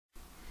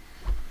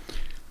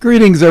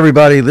Greetings,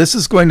 everybody. This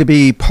is going to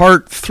be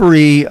part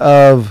 3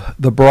 of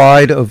The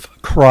Bride of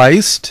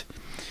Christ.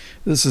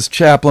 This is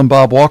Chaplain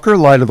Bob Walker,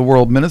 Light of the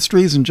World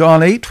Ministries. In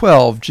John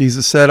 8:12,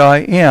 Jesus said, I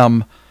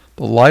am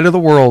the light of the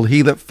world.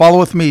 He that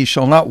followeth me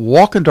shall not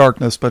walk in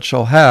darkness, but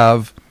shall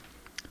have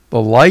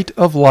the light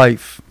of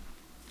life.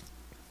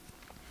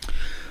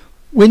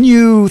 When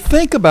you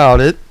think about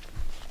it,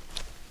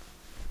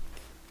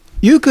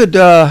 you could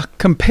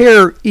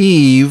compare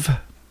Eve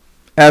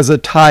as a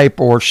type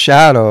or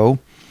shadow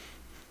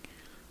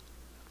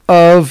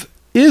of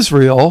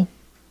Israel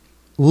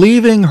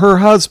leaving her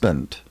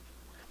husband.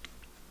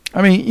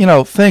 I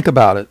mean, think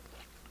about it.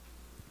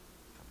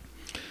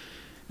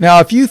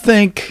 Now, if you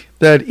think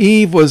that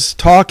Eve was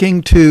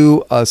talking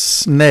to a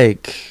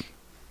snake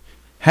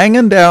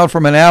hanging down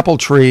from an apple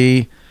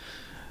tree,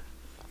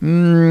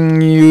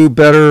 you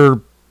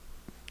better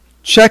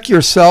check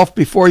yourself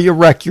before you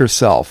wreck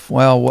yourself.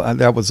 Well,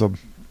 that was a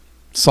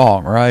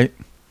song, right?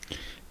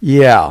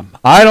 Yeah,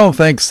 I don't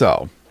think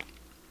so.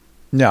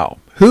 No.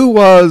 Who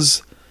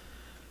was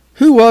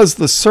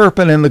the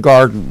serpent in the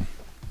garden?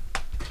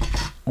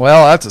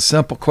 Well, that's a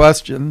simple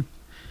question.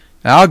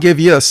 I'll give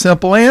you a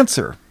simple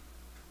answer.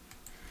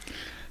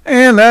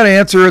 And that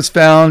answer is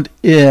found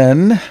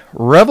in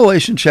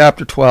Revelation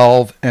chapter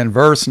 12 and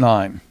verse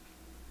 9.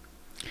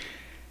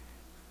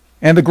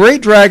 And the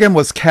great dragon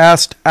was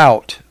cast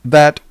out,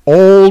 that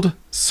old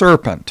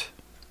serpent.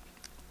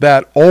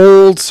 That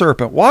old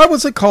serpent. Why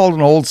was it called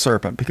an old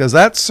serpent? Because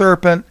that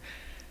serpent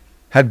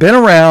had been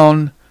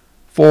around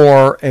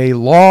for a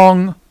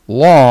long,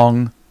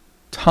 long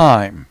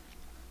time.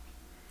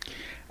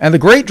 And the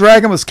great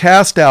dragon was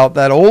cast out,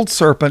 that old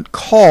serpent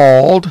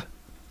called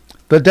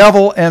the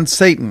devil and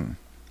Satan,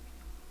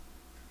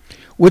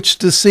 which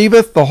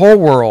deceiveth the whole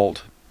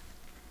world,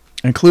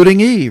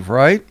 including Eve,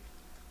 right?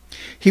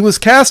 He was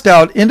cast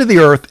out into the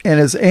earth, and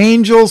his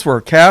angels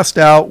were cast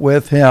out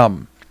with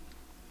him.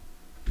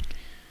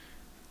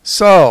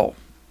 So,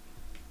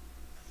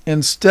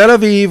 instead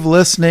of Eve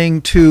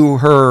listening to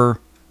her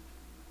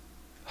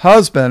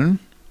husband,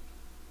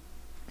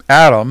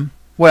 Adam,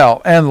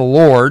 and the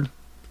Lord,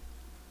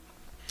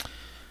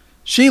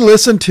 she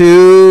listened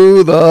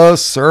to the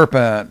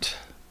serpent.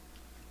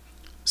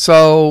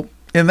 So,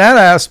 in that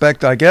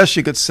aspect, I guess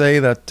you could say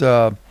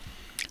that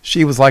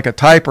she was like a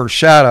type or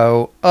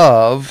shadow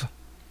of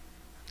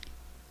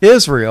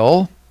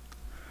Israel,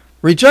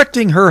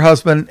 rejecting her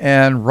husband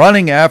and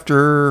running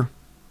after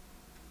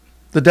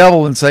the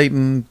devil and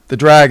Satan, the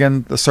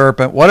dragon, the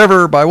serpent,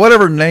 by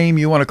whatever name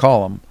you want to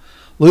call him.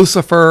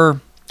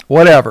 Lucifer,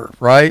 whatever,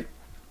 right?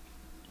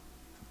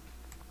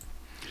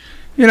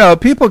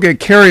 People get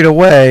carried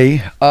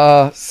away.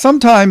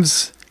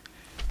 Sometimes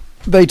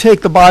they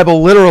take the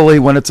Bible literally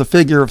when it's a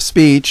figure of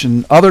speech,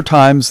 and other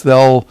times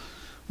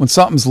when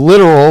something's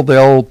literal,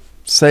 they'll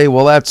say,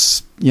 well,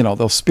 that's,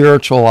 they'll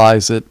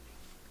spiritualize it.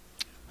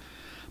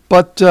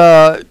 But,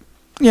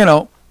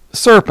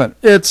 serpent,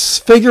 it's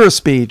figure of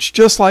speech,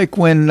 just like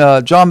when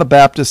John the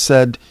Baptist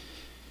said,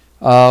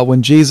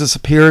 when Jesus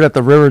appeared at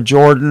the river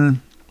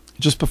Jordan,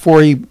 just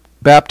before he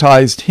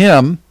baptized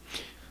him,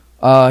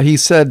 he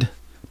said,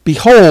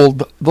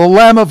 Behold, the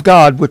Lamb of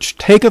God, which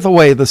taketh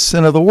away the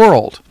sin of the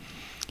world.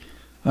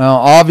 Now,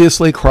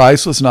 obviously,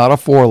 Christ was not a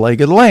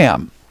four-legged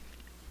lamb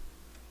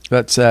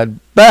that said,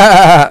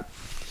 bah!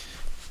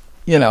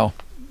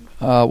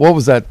 What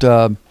was that?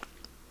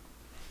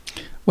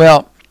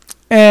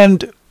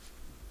 And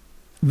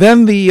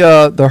then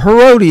the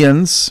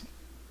Herodians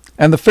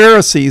and the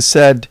Pharisees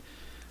said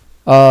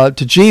to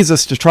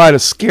Jesus, to try to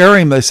scare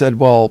him, they said,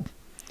 well,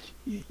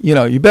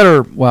 you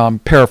better, I'm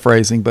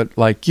paraphrasing,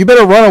 but you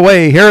better run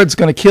away. Herod's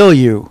going to kill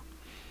you.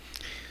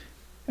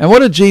 And what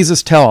did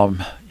Jesus tell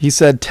him? He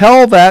said,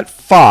 tell that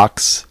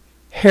fox,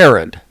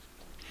 Herod.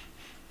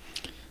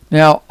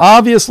 Now,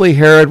 obviously,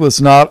 Herod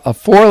was not a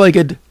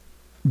four-legged,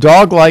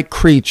 dog-like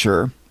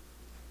creature.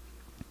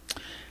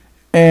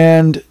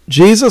 And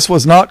Jesus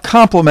was not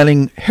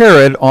complimenting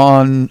Herod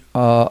on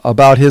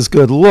about his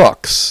good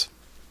looks.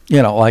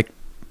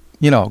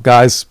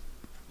 Guys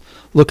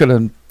look at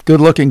a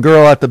good-looking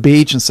girl at the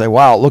beach and say,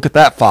 wow, look at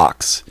that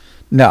fox.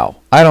 No,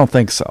 I don't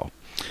think so.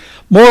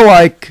 More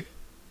like,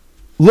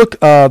 look,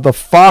 the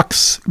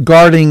fox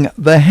guarding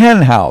the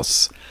hen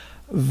house.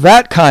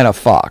 That kind of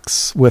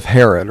fox with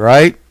Herod,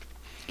 right?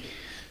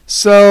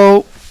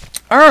 So,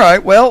 all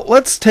right,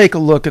 let's take a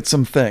look at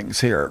some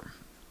things here.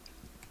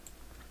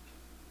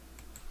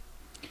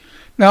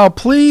 Now,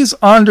 please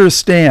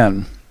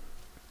understand,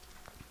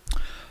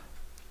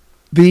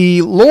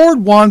 the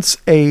Lord wants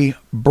a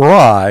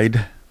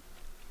bride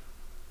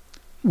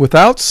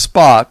without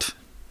spot,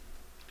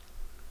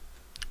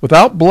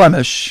 without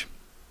blemish,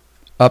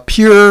 a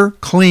pure,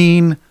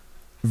 clean,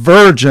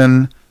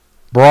 virgin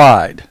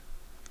bride.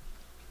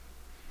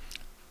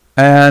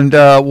 And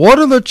what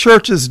are the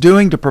churches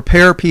doing to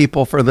prepare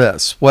people for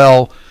this?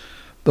 Well,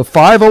 the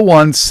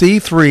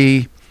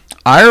 501c3,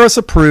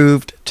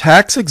 IRS-approved,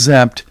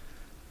 tax-exempt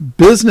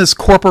business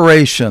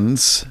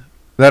corporations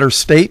that are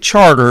state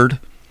chartered,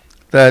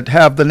 that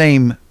have the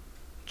name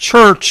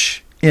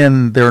church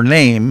in their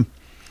name,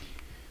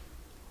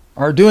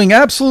 are doing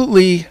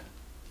absolutely,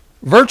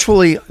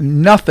 virtually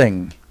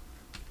nothing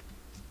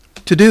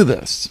to do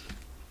this.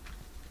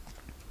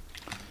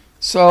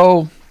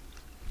 So,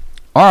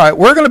 all right,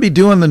 we're going to be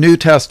doing the New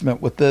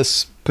Testament with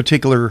this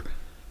particular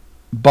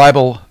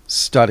Bible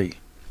study.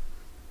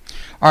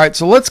 All right,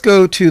 so let's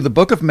go to the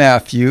book of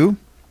Matthew,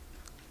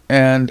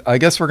 and I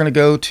guess we're going to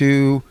go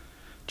to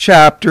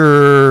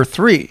chapter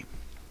 3.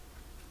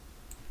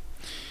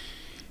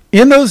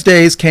 In those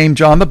days came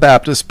John the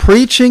Baptist,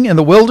 preaching in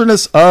the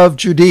wilderness of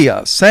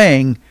Judea,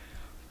 saying,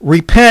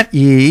 Repent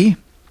ye,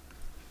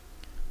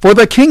 for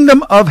the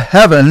kingdom of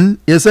heaven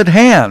is at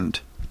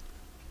hand.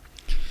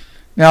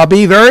 Now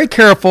be very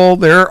careful.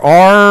 There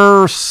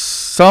are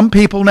some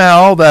people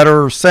now that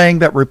are saying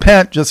that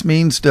repent just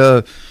means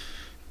to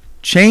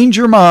change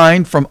your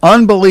mind from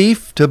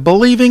unbelief to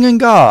believing in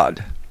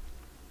God.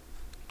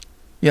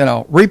 You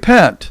know,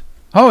 repent.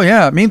 Oh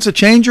yeah, it means to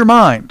change your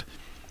mind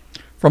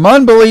from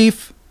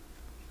unbelief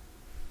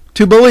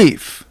to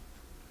belief.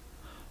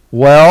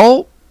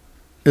 Well,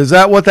 is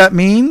that what that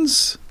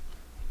means?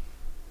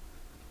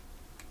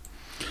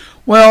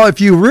 Well, if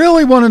you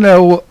really want to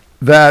know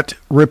that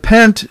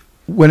repent,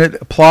 when it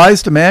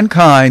applies to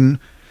mankind,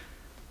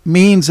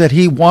 means that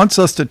he wants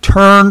us to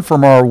turn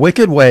from our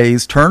wicked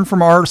ways, turn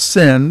from our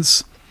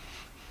sins,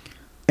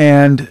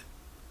 and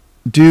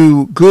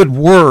do good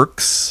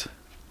works.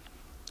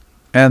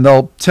 And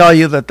they'll tell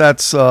you that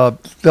that's a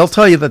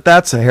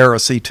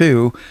heresy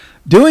too.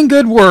 Doing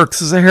good works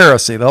is a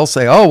heresy. They'll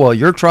say, "Oh well,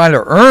 you're trying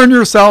to earn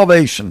your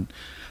salvation."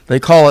 They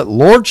call it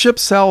lordship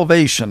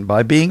salvation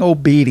by being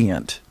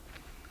obedient.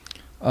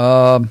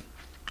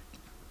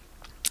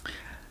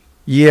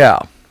 Yeah.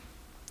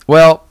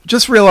 Well,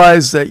 just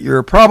realize that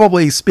you're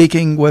probably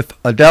speaking with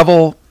a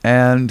devil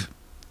and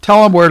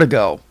tell him where to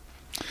go.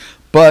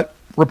 But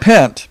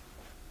repent.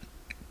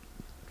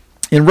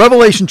 In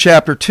Revelation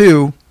chapter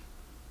 2,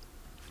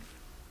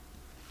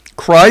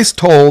 Christ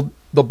told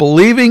the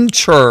believing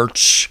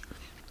church,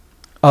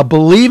 a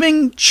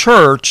believing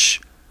church,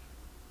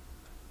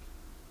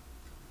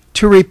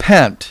 to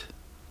repent.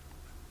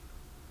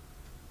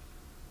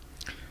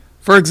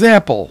 For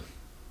example,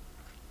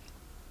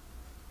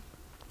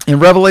 in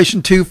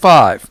Revelation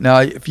 2:5. Now,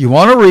 if you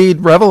want to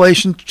read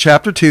Revelation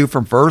chapter 2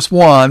 from verse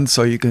 1,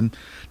 so you can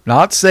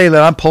not say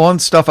that I'm pulling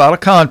stuff out of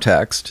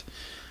context,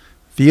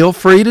 feel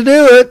free to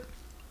do it.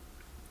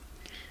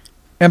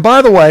 And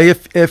by the way,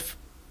 if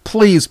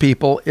please,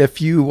 people,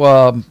 if you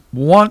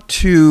want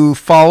to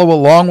follow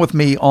along with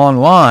me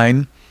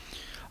online,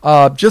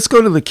 just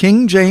go to the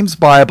King James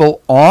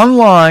Bible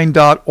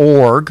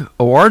online.org,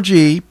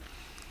 O-R-G,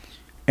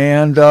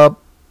 and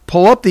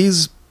pull up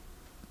the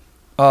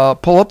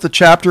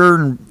chapter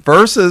and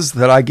verses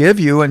that I give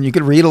you, and you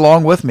can read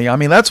along with me. I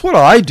mean, that's what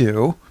I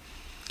do.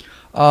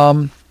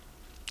 I'd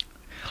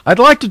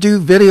like to do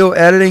video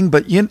editing,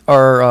 but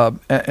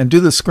and do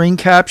the screen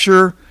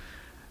capture,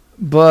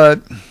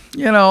 but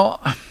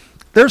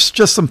there's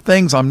just some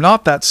things I'm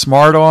not that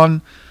smart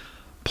on.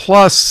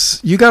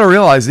 Plus, you got to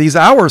realize these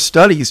hour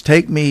studies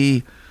take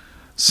me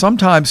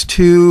sometimes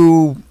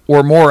 2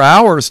 or more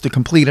hours to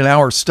complete an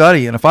hour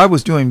study. And if I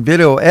was doing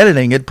video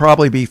editing, it'd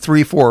probably be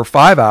 3, 4, or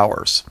 5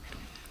 hours.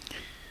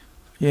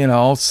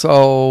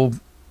 So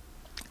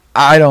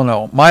I don't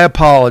know. My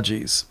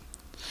apologies.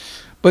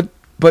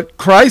 But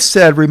Christ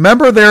said,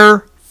 Remember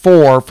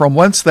therefore from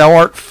whence thou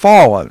art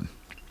fallen.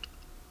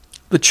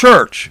 The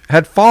church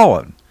had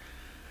fallen.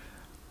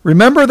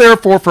 Remember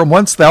therefore from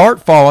whence thou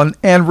art fallen,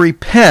 and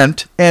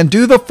repent, and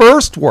do the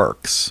first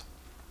works.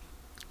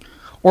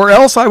 Or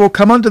else I will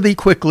come unto thee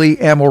quickly,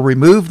 and will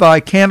remove thy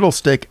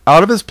candlestick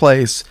out of his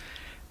place,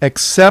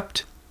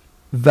 except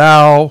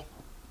thou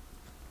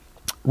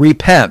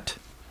repent.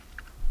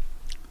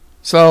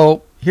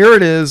 So here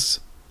it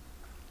is.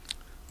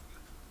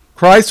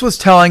 Christ was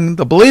telling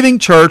the believing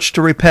church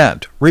to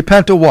repent.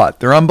 Repent of what?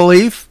 Their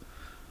unbelief?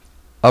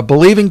 A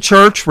believing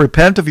church,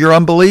 repent of your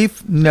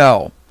unbelief?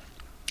 No.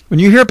 When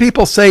you hear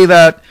people say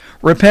that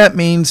repent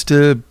means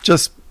to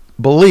just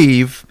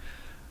believe,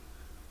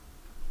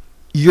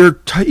 you're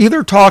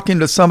either talking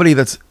to somebody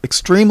that's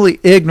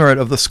extremely ignorant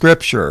of the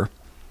scripture,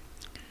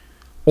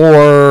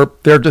 or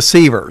they're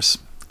deceivers.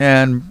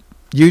 And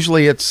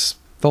usually it's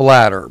the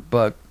latter,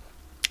 but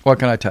what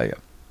can I tell you?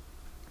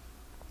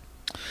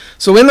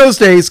 So in those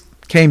days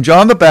came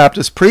John the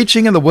Baptist,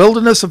 preaching in the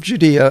wilderness of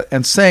Judea,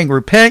 and saying,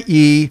 Repent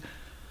ye,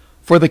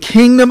 for the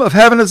kingdom of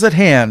heaven is at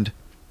hand.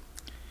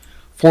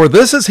 For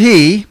this is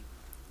he,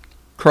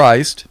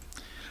 Christ,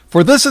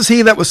 for this is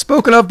he that was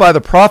spoken of by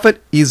the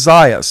prophet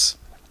Isaiah,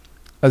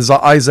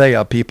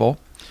 people.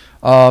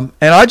 And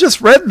I just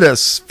read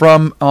this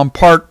from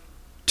part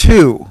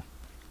 2.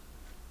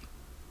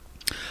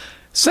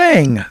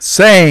 saying,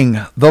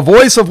 the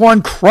voice of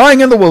one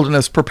crying in the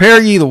wilderness,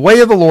 prepare ye the way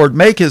of the Lord,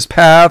 make his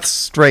paths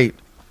straight.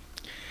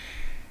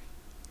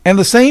 And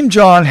the same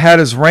John had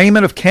his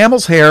raiment of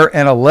camel's hair,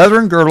 and a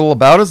leathern girdle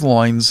about his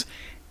loins,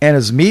 and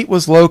his meat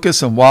was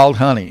locusts and wild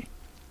honey.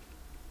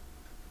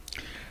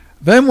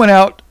 Then went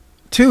out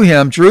to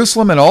him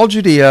Jerusalem and all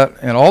Judea,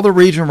 and all the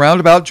region round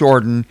about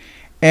Jordan,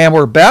 and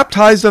were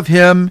baptized of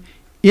him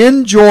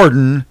in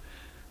Jordan,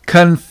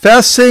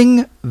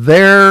 confessing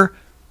their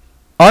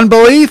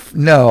unbelief?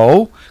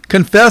 No,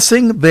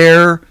 confessing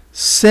their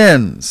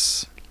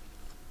sins.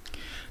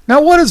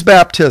 Now, what is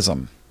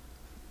baptism?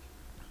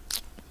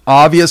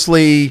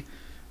 Obviously,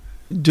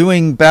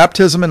 doing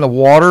baptism in the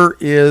water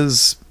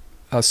is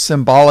a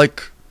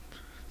symbolic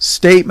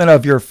statement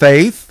of your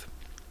faith.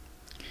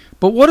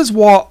 But what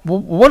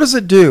does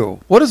it do?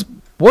 What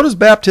does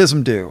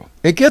baptism do?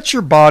 It gets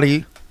your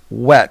body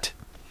wet.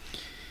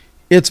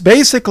 It's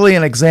basically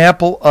an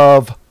example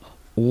of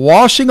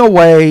washing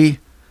away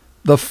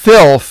the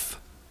filth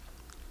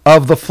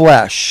of the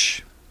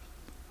flesh.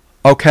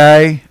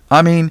 Okay?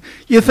 I mean,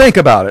 you think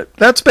about it.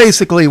 That's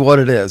basically what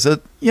it is.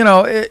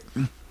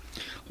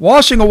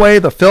 Washing away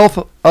the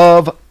filth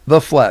of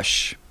the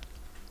flesh.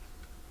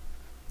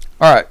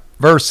 All right,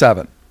 verse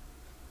 7.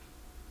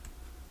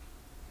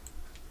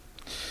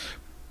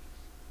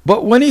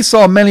 But when he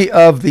saw many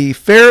of the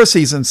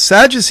Pharisees and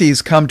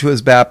Sadducees come to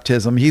his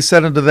baptism, he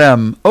said unto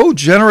them, O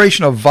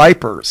generation of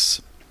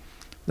vipers,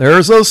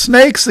 there's those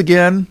snakes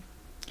again.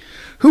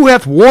 Who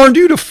hath warned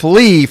you to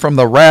flee from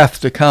the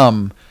wrath to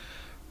come?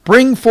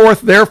 Bring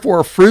forth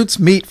therefore fruits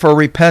meet for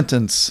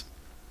repentance.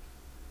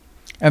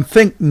 And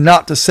think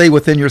not to say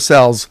within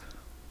yourselves,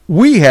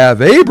 We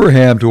have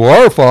Abraham to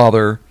our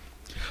father.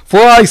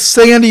 For I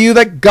say unto you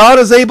that God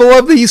is able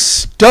of these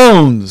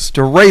stones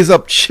to raise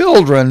up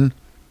children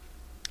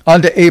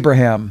unto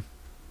Abraham.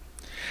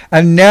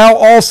 And now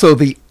also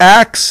the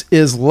axe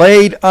is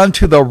laid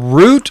unto the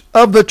root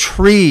of the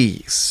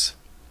trees.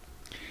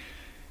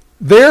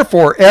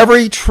 Therefore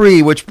every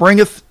tree which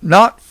bringeth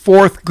not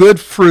forth good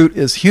fruit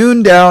is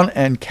hewn down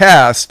and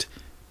cast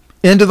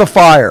into the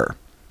fire.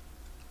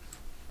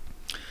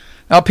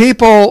 Now,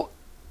 people,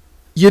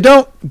 you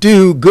don't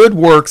do good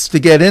works to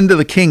get into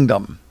the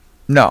kingdom.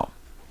 No.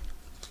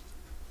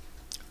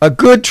 A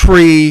good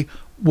tree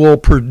will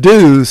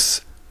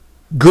produce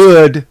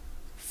good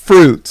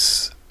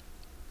fruits.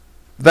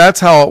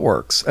 That's how it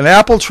works. An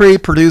apple tree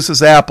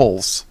produces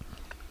apples.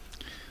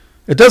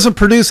 It doesn't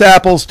produce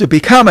apples to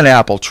become an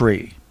apple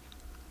tree.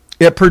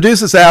 It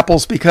produces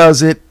apples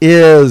because it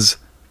is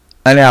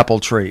an apple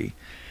tree.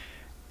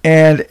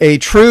 And a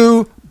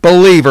true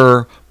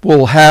believer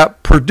will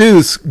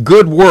produce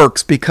good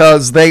works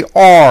because they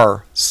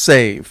are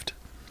saved.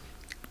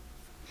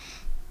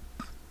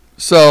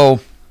 So,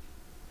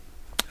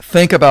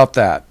 think about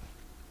that.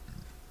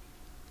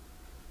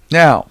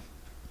 Now,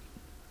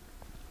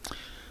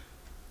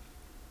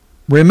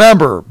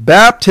 remember,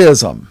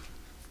 baptism,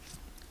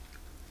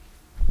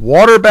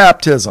 water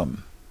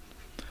baptism,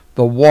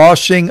 the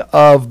washing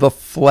of the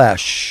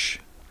flesh.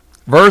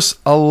 Verse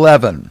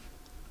 11.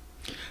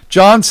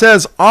 John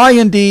says, I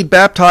indeed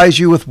baptize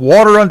you with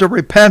water unto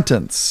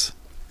repentance.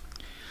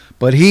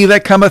 But he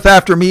that cometh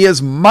after me is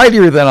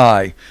mightier than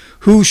I,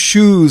 whose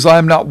shoes I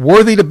am not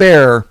worthy to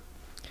bear.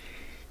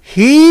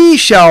 He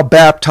shall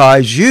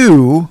baptize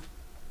you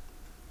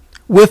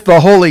with the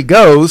Holy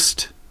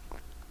Ghost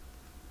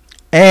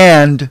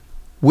and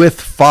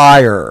with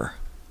fire.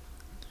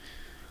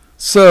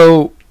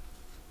 So,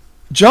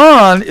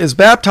 John is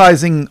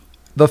baptizing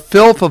the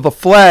filth of the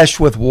flesh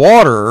with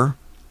water,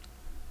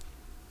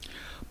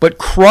 but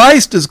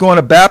Christ is going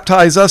to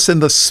baptize us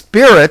in the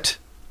Spirit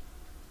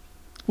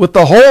with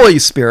the Holy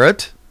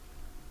Spirit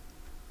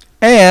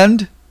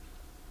and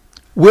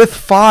with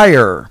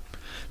fire.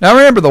 Now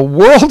remember, the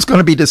world's going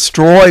to be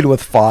destroyed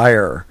with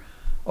fire.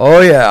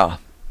 Oh yeah.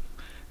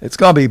 It's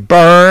going to be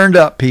burned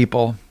up,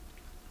 people.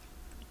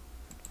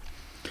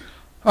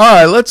 All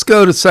right, let's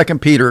go to 2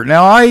 Peter.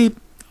 Now, I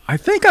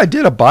think I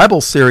did a Bible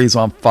series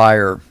on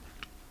fire.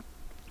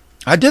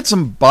 I did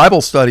some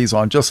Bible studies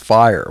on just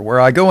fire, where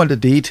I go into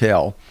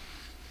detail.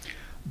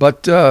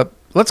 But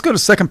let's go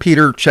to 2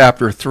 Peter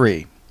chapter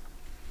 3.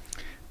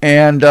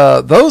 And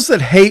those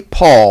that hate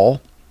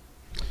Paul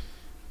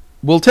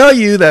will tell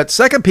you that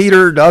 2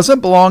 Peter doesn't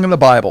belong in the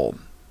Bible.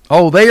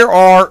 Oh, they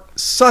are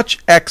such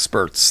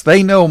experts.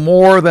 They know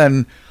more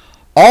than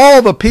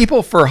all the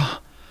people for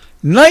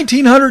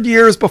 1900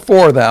 years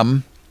before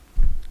them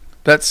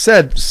that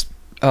said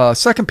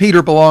 2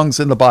 Peter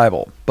belongs in the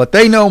Bible. But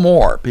they know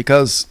more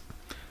because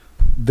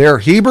they're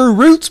Hebrew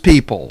roots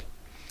people.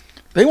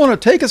 They want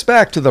to take us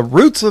back to the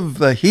roots of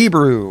the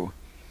Hebrew.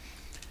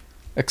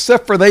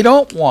 Except for they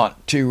don't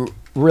want to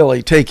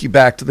really take you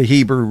back to the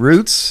Hebrew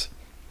roots.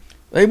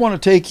 They want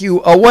to take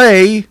you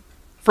away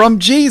from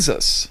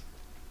Jesus.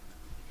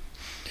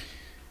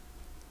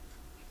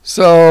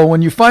 So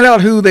when you find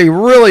out who they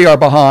really are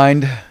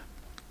behind,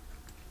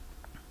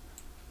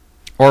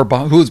 or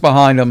who's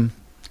behind them,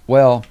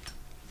 well,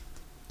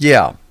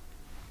 yeah.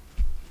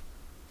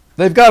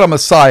 They've got a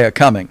Messiah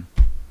coming.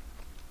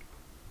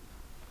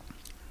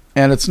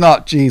 And it's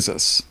not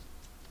Jesus.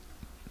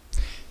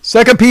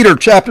 2 Peter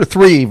chapter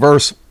 3,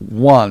 verse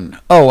 1.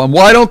 Oh, and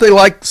why don't they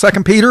like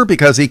 2 Peter?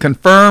 Because he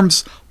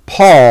confirms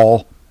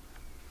Paul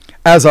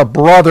as a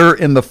brother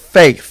in the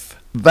faith.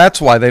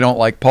 That's why they don't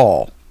like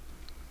Paul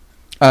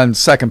and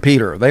 2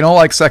 Peter. They don't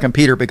like 2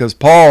 Peter because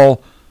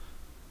Paul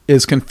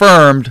is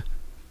confirmed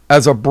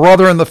as a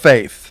brother in the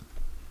faith.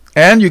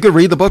 And you could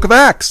read the book of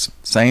Acts.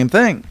 Same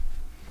thing.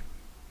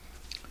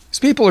 These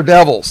people are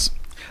devils.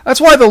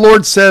 That's why the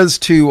Lord says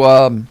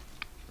to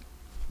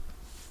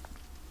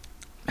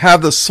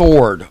have the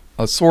sword,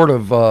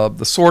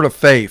 the sword of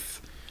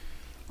faith.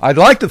 I'd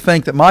like to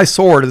think that my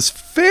sword is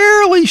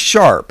fairly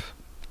sharp.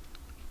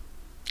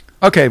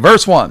 Okay,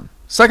 verse 1.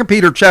 2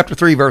 Peter chapter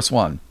 3, verse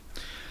 1.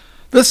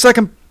 This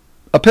second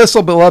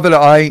epistle, beloved,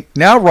 I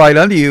now write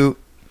unto you,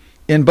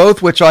 in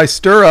both which I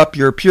stir up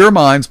your pure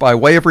minds by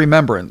way of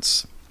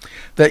remembrance,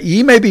 that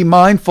ye may be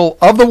mindful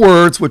of the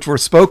words which were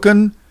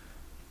spoken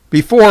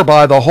before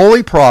by the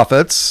holy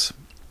prophets.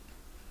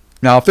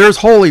 Now, if there's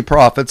holy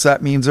prophets,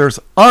 that means there's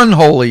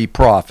unholy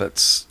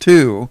prophets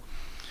too.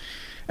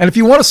 And if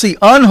you want to see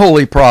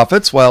unholy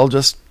prophets, well,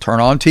 just turn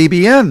on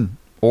TBN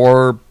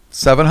or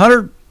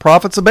 700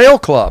 Prophets of Baal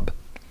Club.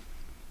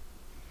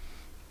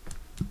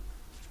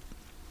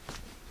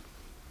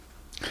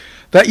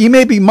 That ye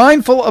may be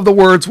mindful of the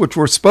words which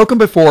were spoken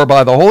before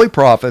by the holy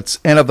prophets,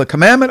 and of the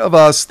commandment of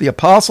us, the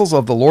apostles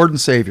of the Lord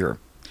and Savior.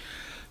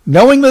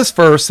 Knowing this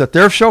first, that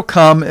there shall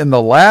come in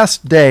the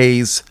last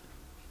days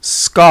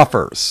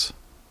scoffers,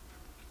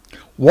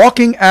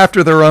 walking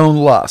after their own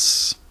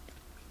lusts.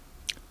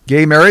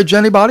 Gay marriage,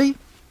 anybody?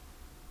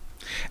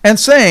 And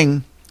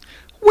saying,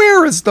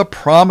 where is the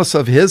promise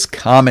of his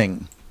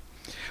coming?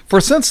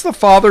 For since the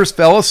fathers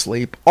fell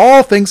asleep,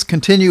 all things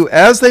continue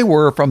as they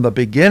were from the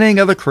beginning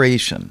of the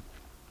creation.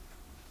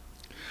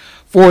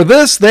 For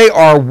this they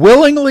are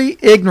willingly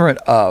ignorant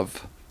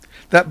of,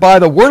 that by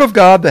the word of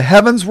God the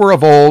heavens were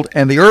of old,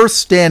 and the earth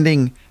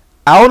standing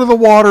out of the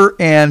water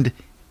and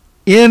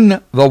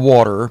in the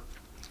water,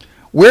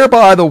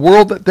 whereby the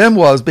world that then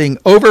was, being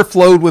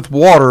overflowed with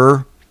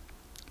water,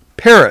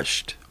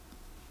 perished.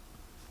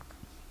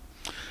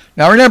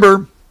 Now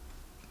remember,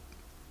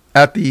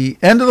 at the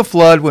end of the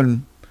flood,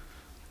 when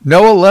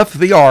Noah left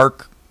the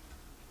ark,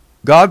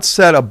 God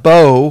set a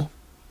bow,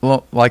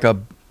 like a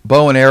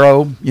bow and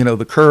arrow,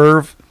 the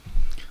curve,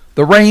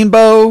 the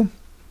rainbow,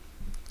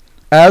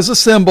 as a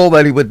symbol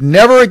that he would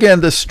never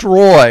again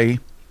destroy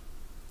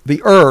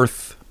the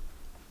earth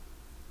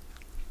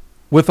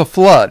with a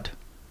flood.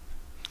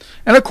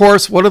 And of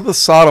course, what do the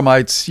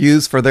Sodomites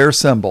use for their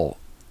symbol?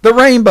 The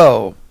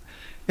rainbow.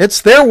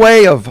 It's their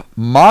way of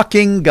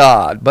mocking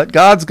God, but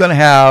God's going to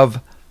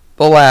have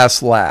the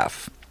last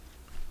laugh.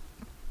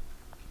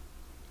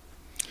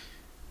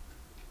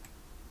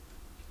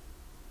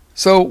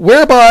 So,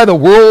 whereby the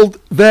world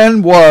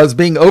then was,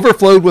 being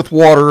overflowed with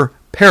water,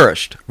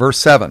 perished. Verse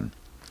 7.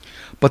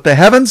 But the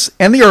heavens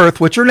and the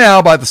earth, which are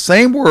now by the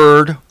same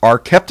word, are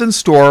kept in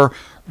store,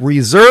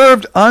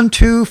 reserved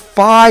unto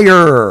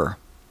fire.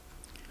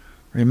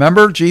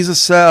 Remember,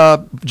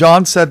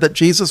 John said that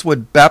Jesus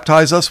would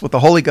baptize us with the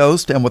Holy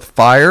Ghost and with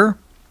fire.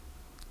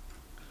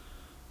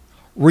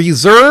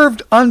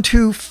 Reserved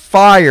unto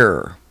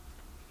fire,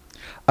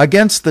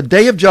 against the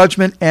day of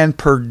judgment and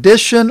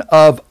perdition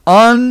of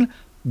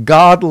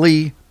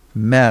ungodly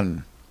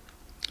men.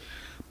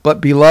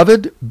 But,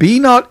 beloved, be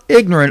not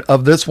ignorant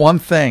of this one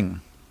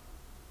thing,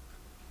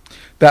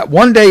 that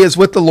one day is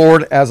with the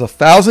Lord as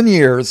 1,000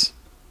 years,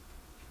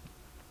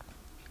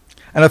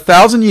 and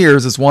 1,000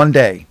 years is one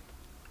day.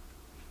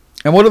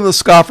 And what do the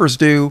scoffers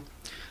do?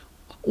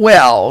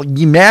 Well,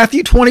 in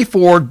Matthew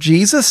 24,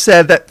 Jesus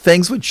said that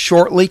things would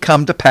shortly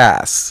come to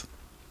pass.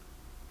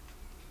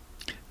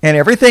 And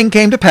everything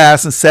came to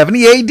pass in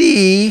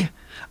 70 AD.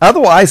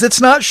 Otherwise, it's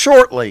not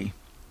shortly.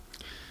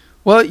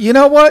 Well, you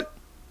know what?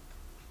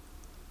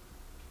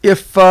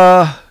 If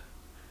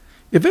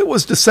it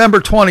was December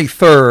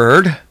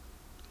 23rd,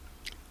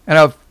 and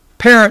a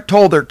parent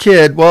told their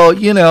kid, well,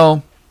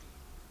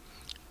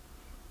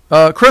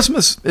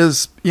 Christmas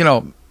is,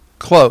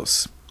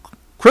 close.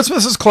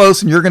 Christmas is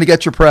close and you're going to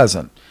get your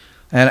present.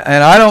 And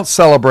I don't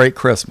celebrate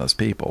Christmas,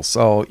 people.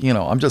 So,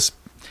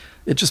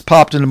 it just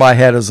popped into my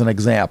head as an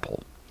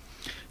example.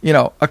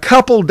 A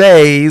couple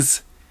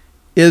days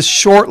is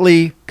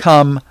shortly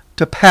come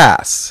to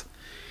pass.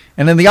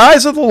 And in the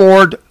eyes of the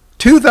Lord,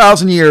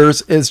 2,000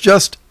 years is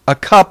just a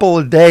couple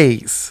of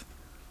days.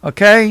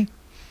 Okay?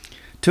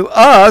 To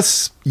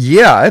us,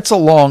 yeah, it's a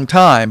long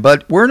time,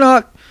 but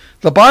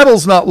the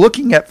Bible's not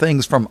looking at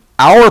things from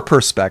our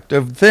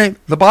perspective.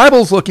 The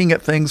Bible's looking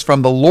at things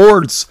from the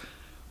Lord's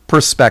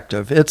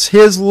perspective. It's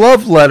his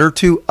love letter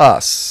to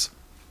us.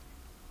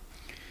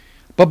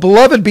 But,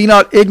 beloved, be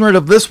not ignorant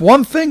of this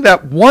one thing,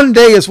 that one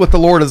day is with the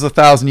Lord as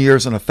 1,000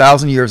 years, and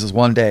 1,000 years is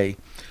one day.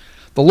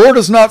 The Lord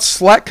is not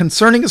slack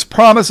concerning his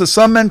promise, as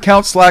some men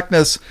count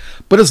slackness,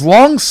 but is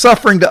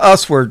long-suffering to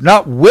usward,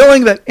 not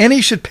willing that any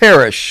should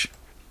perish,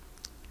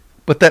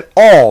 but that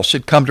all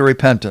should come to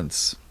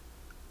repentance.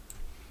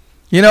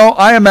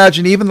 I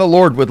imagine even the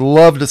Lord would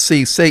love to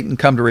see Satan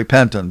come to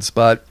repentance,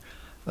 but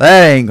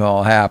that ain't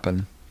going to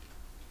happen.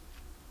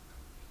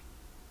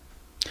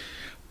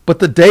 But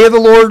the day of the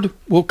Lord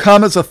will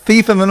come as a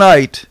thief in the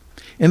night,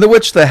 in the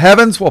which the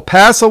heavens will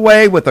pass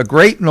away with a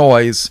great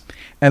noise,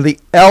 and the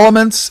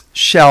elements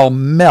shall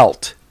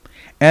melt,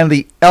 and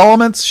the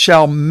elements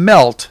shall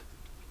melt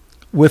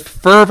with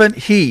fervent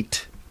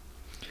heat.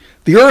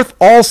 The earth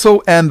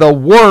also and the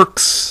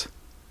works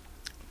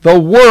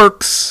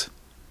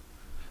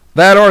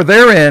that are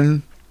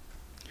therein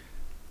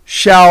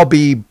shall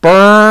be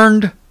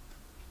burned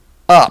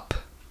up.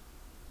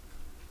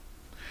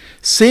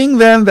 Seeing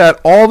then that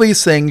all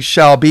these things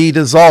shall be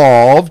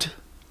dissolved,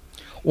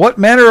 what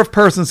manner of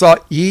persons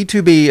ought ye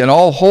to be in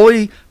all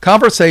holy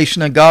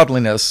conversation and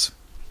godliness,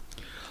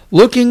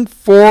 looking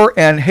for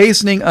and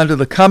hastening unto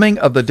the coming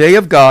of the day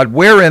of God,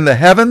 wherein the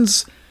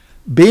heavens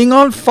being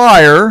on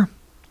fire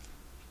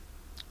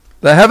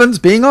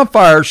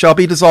shall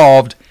be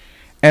dissolved,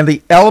 and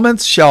the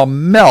elements shall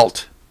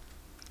melt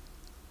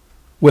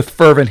with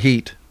fervent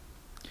heat.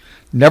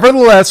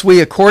 Nevertheless, we,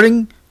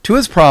 according to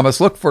his promise,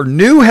 look for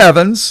new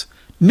heavens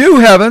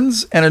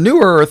and a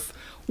new earth,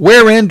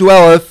 wherein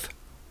dwelleth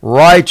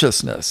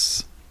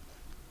righteousness.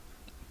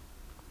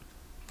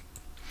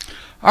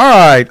 All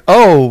right.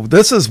 Oh,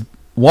 this is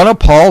one of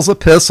Paul's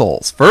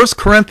epistles. 1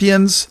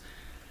 Corinthians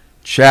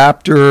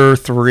Chapter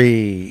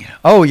 3.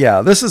 Oh,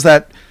 yeah. This is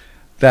that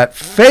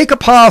fake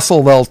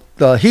apostle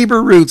the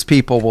Hebrew roots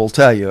people will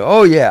tell you.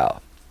 Oh, yeah.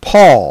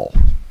 Paul.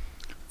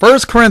 1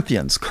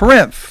 Corinthians.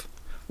 Corinth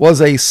was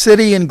a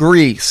city in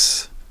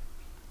Greece.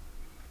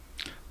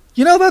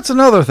 You know, that's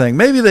another thing.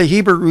 Maybe the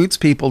Hebrew roots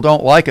people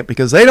don't like it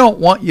because they don't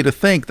want you to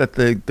think that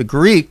the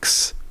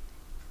Greeks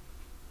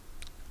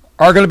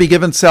are going to be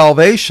given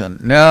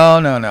salvation.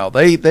 No.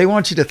 They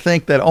want you to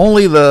think that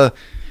only the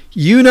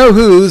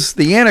you-know-who's,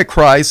 the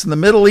Antichrist in the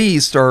Middle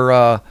East,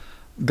 are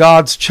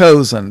God's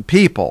chosen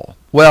people.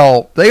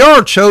 Well, they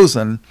are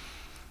chosen,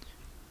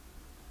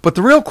 but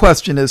the real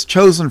question is,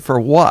 chosen for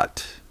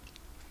what?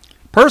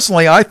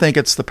 Personally, I think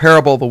it's the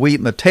parable of the wheat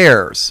and the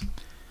tares.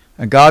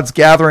 And God's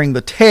gathering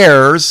the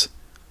tares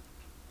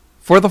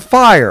for the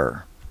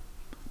fire.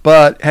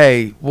 But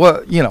hey,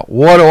 what do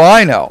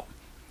I know?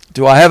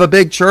 Do I have a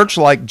big church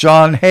like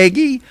John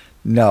Hagee?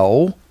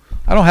 No,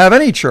 I don't have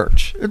any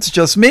church. It's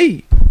just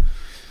me.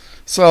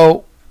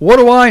 So what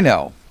do I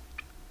know?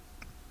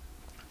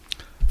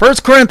 1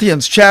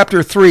 Corinthians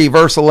chapter 3,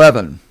 verse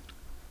 11.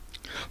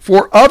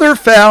 For other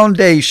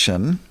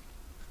foundation.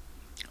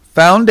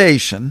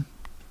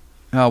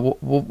 Now,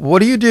 what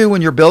do you do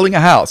when you're building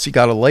a house? You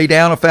got to lay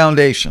down a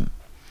foundation.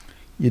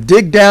 You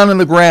dig down in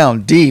the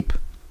ground deep.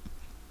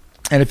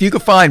 And if you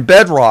can find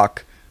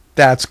bedrock,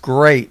 that's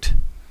great.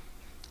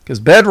 Because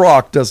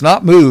bedrock does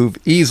not move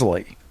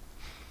easily.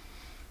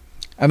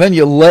 And then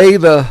you lay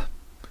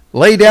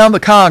down the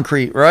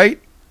concrete,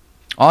 right?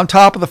 On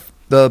top of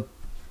the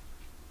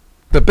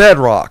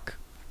bedrock.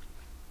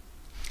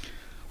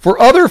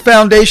 For other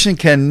foundation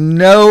can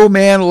no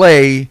man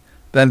lay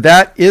than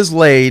that is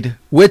laid,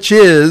 which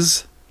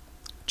is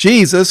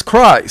Jesus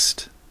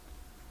Christ.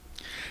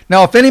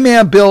 Now, if any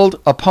man build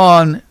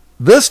upon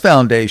this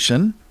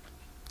foundation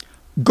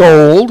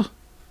gold,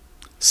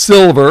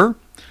 silver,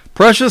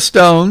 precious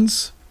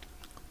stones,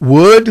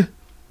 wood,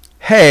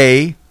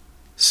 hay,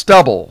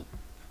 stubble,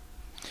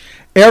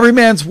 every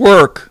man's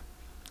work,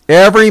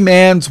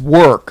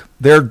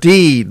 their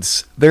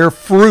deeds, their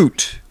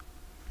fruit,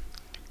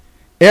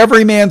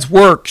 every man's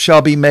work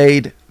shall be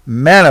made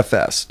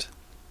manifest.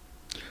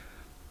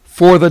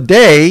 For the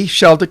day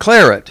shall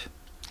declare it,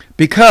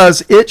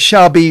 because it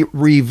shall be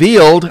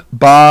revealed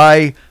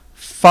by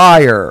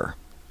fire.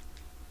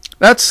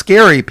 That's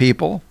scary,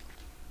 people.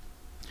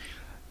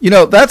 You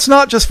know, that's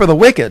not just for the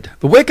wicked.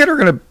 The wicked are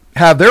going to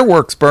have their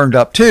works burned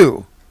up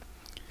too.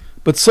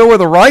 But so are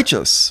the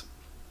righteous.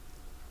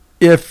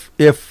 If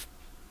the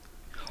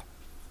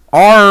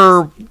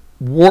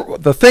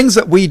things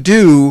that we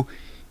do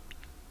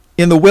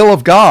in the will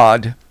of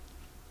God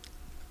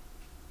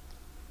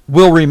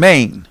will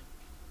remain.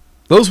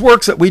 Those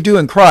works that we do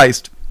in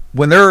Christ,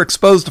 when they're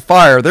exposed to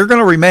fire, they're going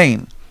to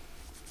remain.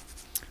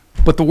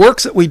 But the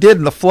works that we did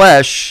in the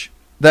flesh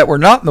that were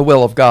not in the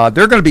will of God,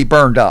 they're going to be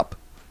burned up.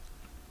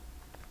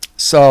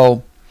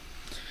 So,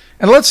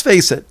 and let's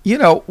face it, you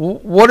know,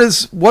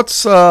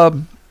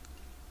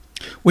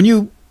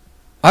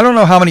 I don't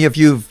know how many of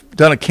you have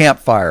done a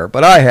campfire,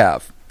 but I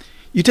have.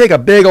 You take a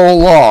big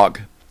old log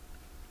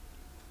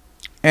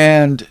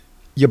and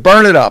you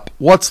burn it up.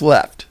 What's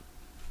left?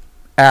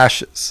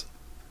 Ashes.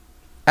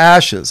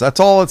 Ashes. That's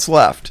all that's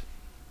left.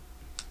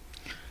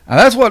 And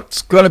that's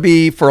what's going to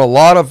be for a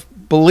lot of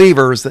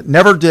believers that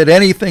never did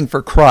anything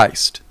for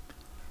Christ.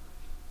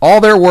 All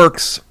their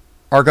works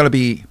are going to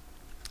be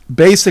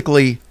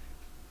basically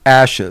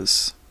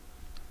ashes.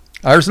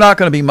 There's not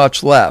going to be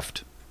much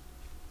left.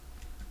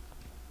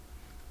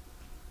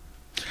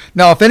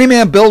 Now, if any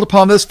man build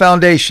upon this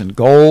foundation,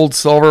 gold,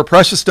 silver,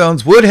 precious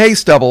stones, wood, hay,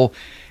 stubble,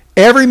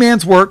 every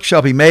man's work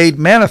shall be made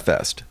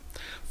manifest.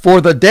 For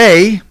the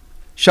day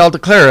shall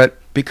declare it,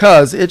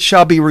 because it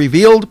shall be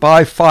revealed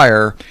by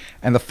fire,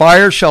 and the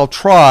fire shall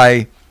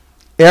try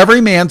every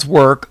man's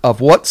work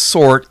of what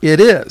sort it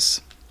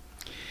is.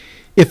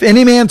 If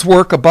any man's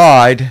work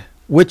abide,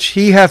 which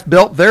he hath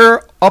built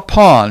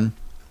thereupon,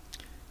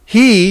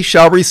 he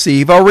shall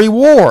receive a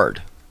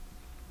reward.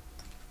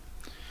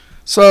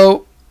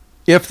 So,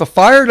 if the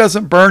fire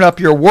doesn't burn up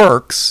your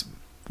works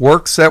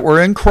that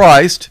were in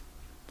Christ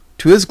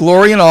to his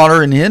glory and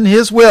honor and in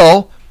his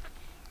will,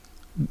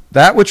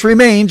 that which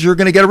remains you're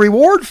going to get a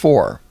reward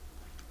for.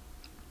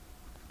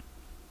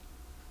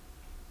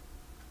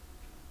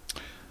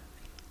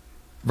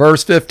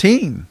 Verse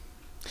 15,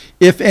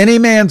 if any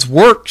man's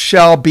work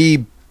shall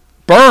be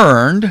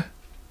burned,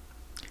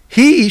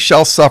 he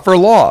shall suffer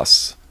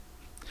loss,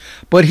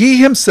 but he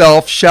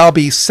himself shall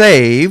be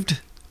saved,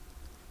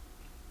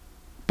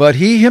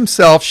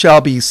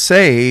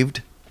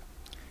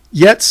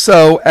 yet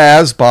so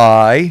as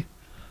by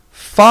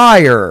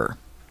fire.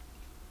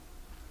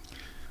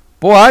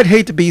 Boy, I'd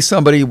hate to be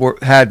somebody who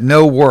had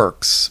no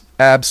works,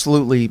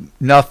 absolutely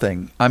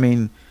nothing. I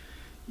mean,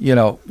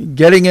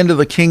 getting into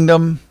the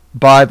kingdom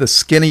by the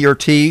skin of your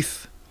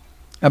teeth.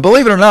 And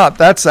believe it or not,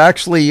 that's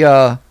actually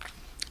the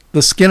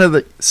skin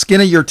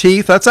of your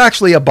teeth. That's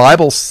actually a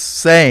Bible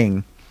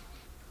saying.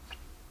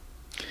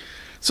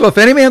 So if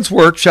any man's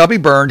work shall be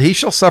burned, he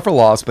shall suffer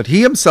loss, but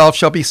he himself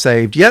shall be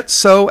saved, yet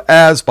so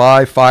as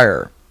by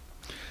fire.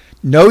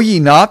 Know ye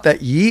not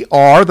that ye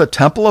are the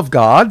temple of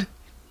God,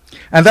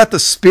 and that the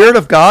Spirit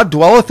of God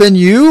dwelleth in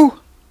you?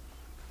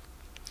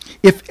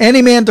 If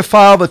any man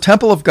defile the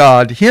temple of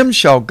God, him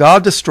shall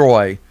God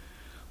destroy.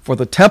 For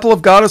the temple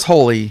of God is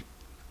holy,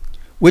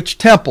 which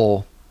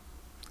temple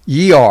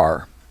ye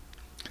are.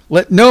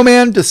 Let no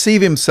man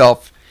deceive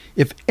himself.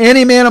 If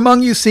any man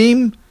among you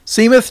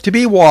seemeth to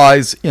be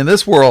wise in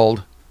this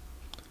world,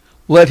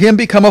 let him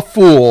become a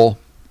fool,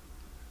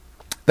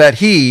 that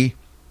he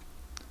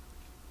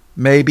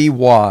may be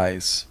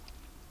wise.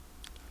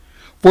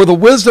 For the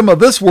wisdom of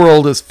this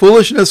world is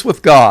foolishness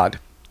with God.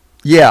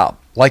 Yeah,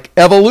 like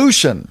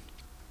evolution.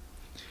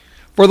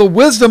 For the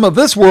wisdom of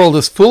this world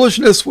is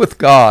foolishness with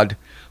God.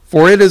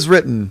 For it is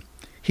written,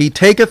 he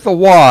taketh the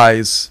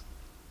wise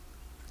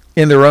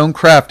in their own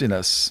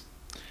craftiness.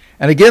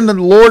 And again, the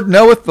Lord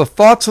knoweth the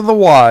thoughts of the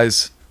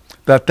wise,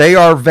 that they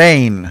are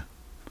vain.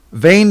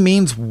 Vain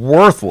means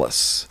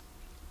worthless.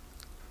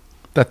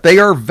 That they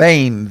are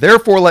vain.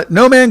 Therefore let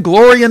no man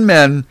glory in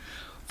men,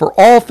 for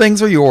all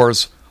things are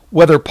yours,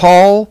 whether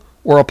Paul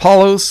or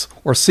Apollos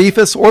or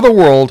Cephas or the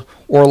world,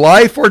 or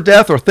life or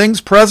death or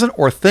things present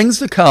or things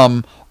to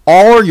come,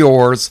 all are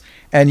yours,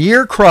 and ye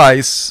are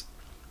Christ's,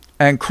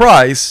 and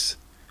Christ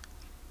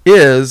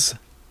is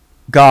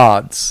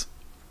God's.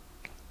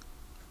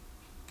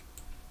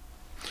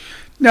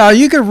 Now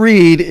you can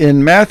read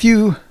in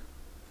Matthew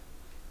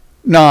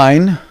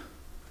 9,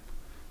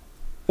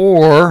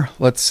 or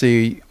let's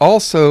see,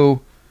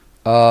 also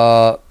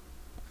Mark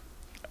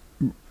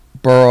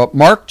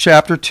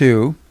chapter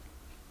 2.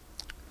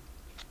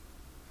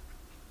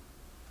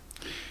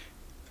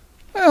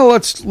 Well,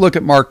 let's look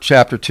at Mark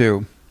chapter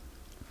 2.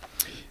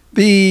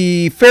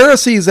 The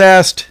Pharisees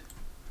asked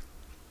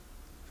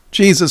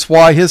Jesus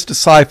why his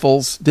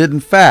disciples didn't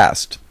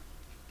fast.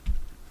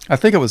 I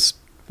think it was,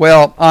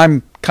 well,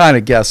 I'm kind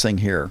of guessing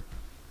here.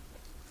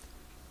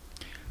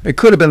 It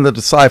could have been the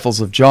disciples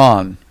of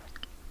John.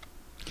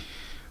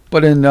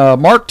 But in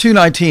Mark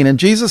 2:19, and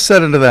Jesus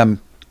said unto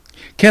them,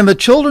 can the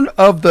children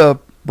of the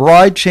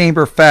bride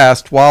chamber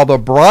fast while the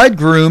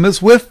bridegroom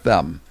is with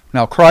them?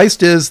 Now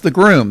Christ is the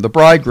groom, the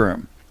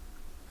bridegroom.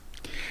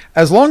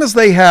 As long as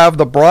they have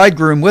the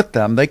bridegroom with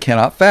them, they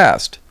cannot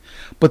fast.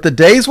 But the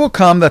days will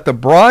come that the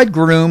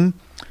bridegroom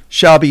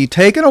shall be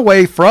taken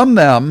away from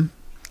them,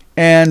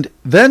 and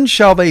then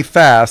shall they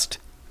fast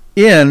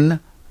in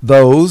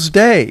those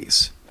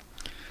days.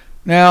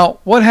 Now,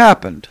 what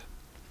happened?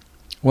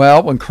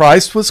 Well, when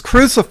Christ was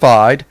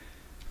crucified,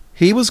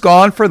 he was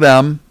gone from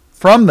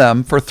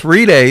them for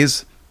 3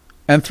 days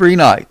and 3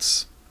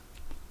 nights.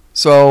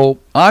 So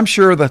I'm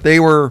sure that they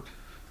were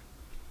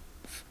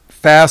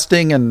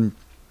fasting and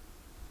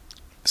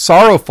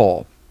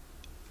sorrowful.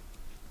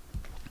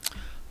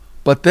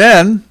 But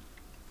then,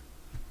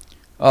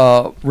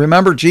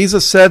 remember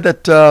Jesus said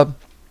that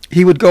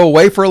he would go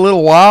away for a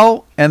little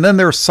while and then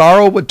their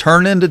sorrow would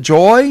turn into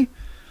joy?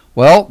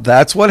 Well,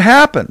 that's what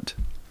happened.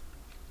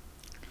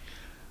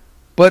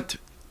 But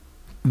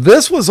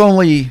this was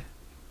only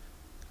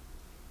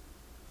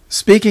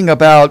speaking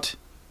about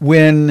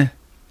when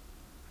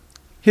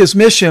his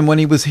mission when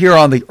he was here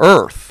on the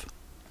earth.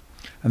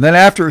 And then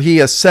after he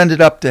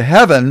ascended up to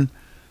heaven,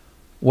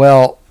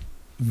 well,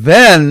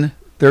 then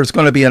there's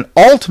going to be an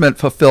ultimate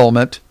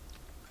fulfillment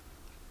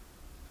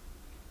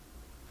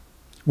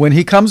when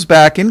he comes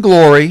back in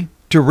glory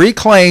to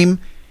reclaim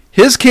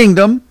his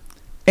kingdom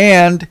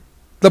and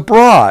the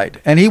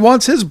bride. And he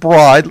wants his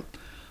bride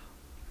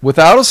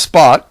without a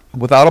spot,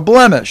 without a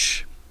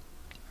blemish.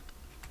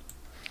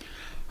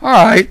 All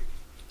right,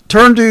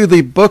 turn to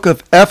the book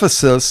of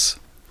Ephesians.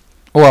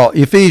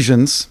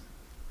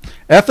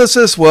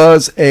 Ephesus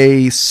was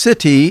a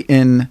city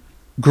in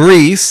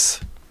Greece.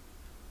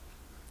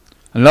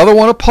 Another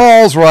one of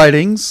Paul's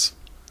writings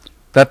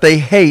that they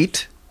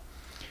hate.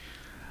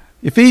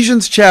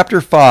 Ephesians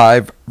Chapter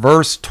 5,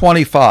 verse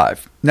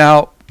 25.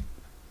 Now,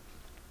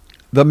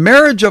 the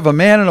marriage of a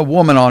man and a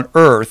woman on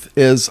earth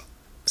is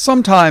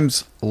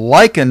sometimes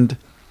likened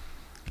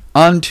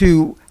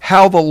unto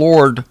how the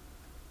Lord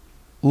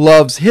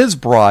loves his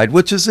bride,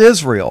 which is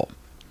Israel.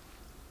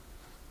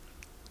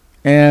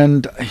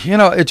 And,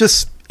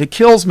 it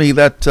kills me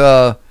that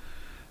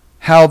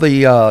how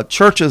the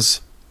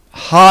churches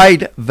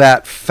hide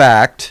that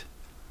fact.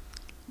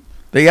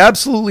 They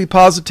absolutely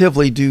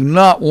positively do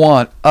not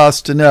want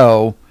us to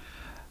know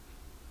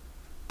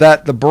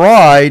that the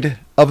bride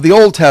of the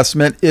Old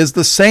Testament is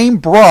the same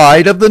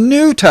bride of the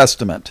New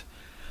Testament.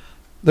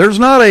 There's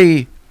not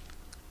a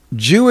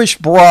Jewish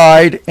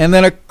bride and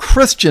then a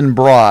Christian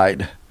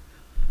bride.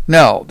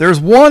 No, there's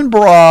one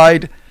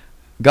bride.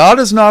 God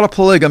is not a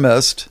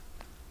polygamist.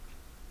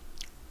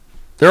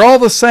 They're all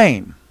the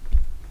same.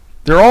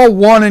 They're all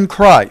one in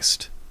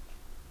Christ.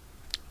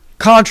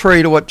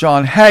 Contrary to what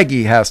John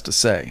Hagee has to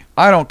say.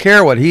 I don't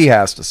care what he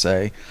has to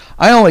say.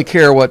 I only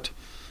care what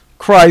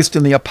Christ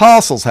and the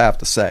apostles have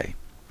to say.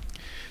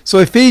 So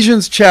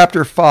Ephesians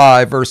Chapter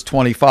 5, verse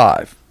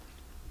 25.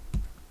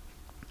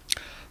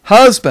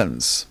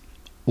 Husbands,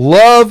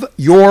 love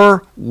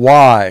your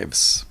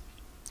wives,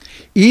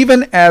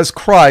 even as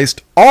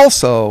Christ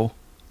also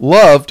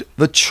loved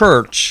the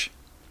church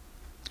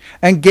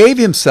and gave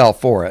himself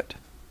for it,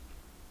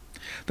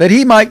 that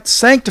he might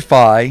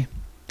sanctify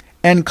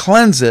and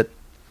cleanse it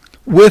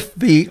with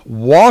the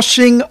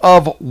washing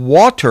of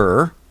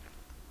water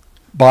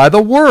by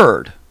the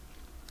word.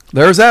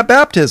 There's that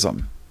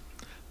baptism.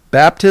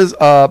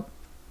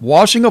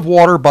 Washing of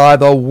water by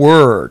the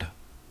word.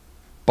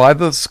 By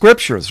the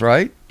scriptures,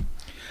 right?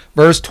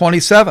 Verse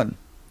 27.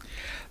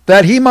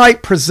 That he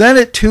might present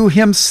it to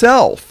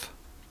himself.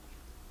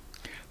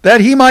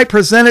 That he might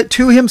present it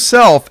to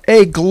himself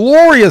a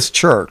glorious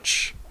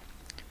church,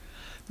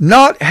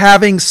 not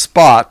having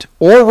spot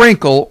or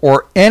wrinkle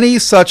or any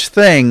such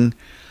thing,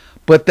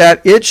 but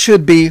that it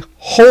should be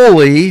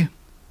holy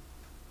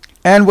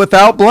and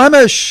without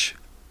blemish.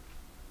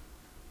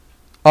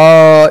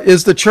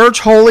 Is the church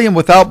holy and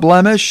without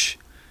blemish?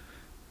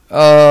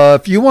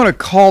 If you want to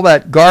call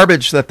that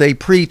garbage that they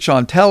preach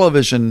on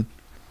television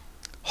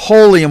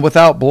holy and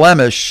without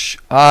blemish,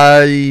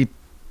 and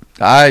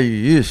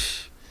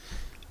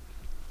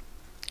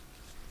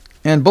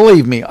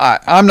believe me,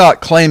 I'm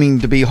not claiming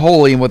to be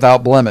holy and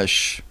without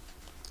blemish.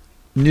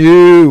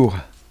 No.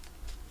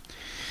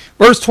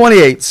 Verse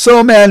 28, so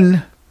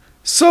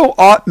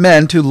ought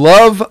men to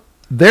love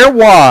their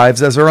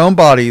wives as their own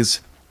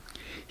bodies.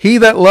 He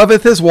that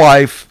loveth his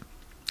wife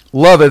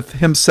loveth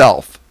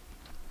himself.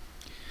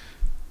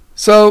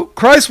 So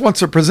Christ wants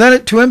to present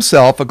it to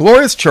himself, a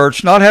glorious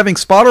church, not having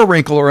spot or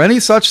wrinkle or any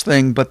such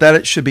thing, but that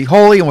it should be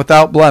holy and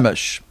without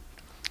blemish.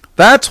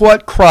 That's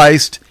what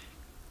Christ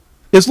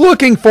is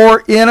looking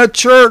for in a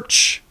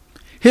church.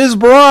 His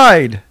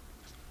bride.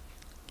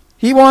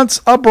 He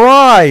wants a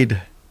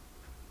bride.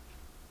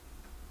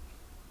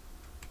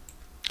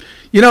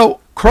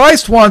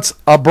 Christ wants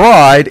a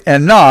bride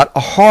and not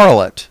a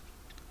harlot.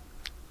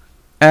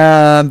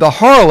 And the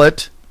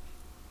harlot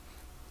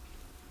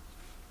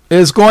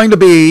is going to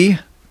be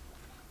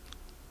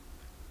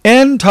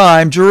end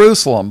time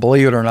Jerusalem,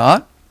 believe it or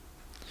not.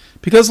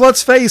 Because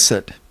let's face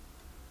it,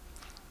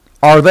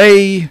 are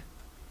they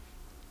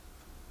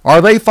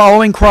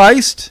following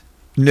Christ?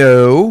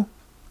 No.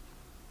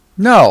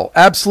 No,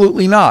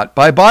 absolutely not.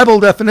 By Bible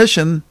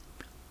definition,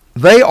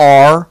 they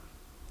are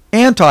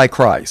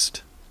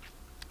Antichrist.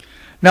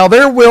 Now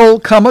there will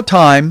come a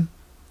time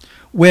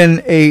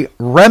when a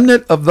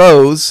remnant of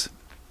those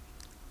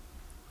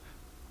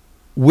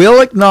will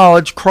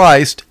acknowledge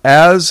Christ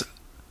as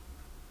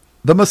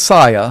the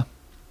Messiah,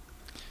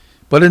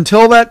 but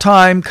until that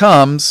time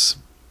comes,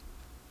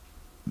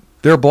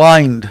 they're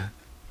blind.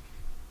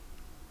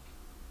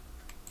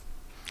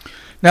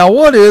 Now,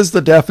 what is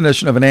the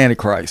definition of an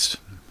Antichrist?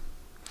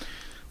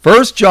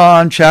 1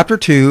 John chapter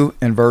 2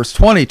 and verse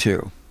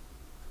 22.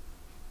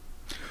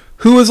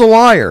 Who is a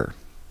liar?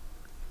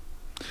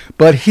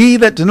 But he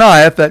that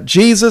denieth that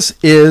Jesus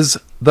is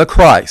the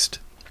Christ.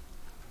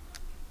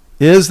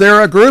 Is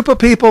there a group of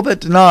people that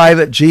deny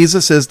that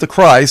Jesus is the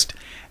Christ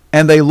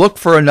and they look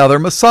for another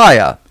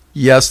Messiah?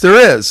 Yes, there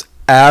is.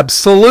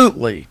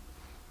 Absolutely.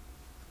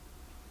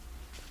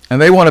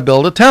 And they want to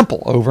build a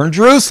temple over in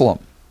Jerusalem.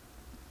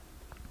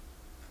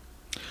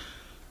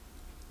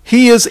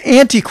 He is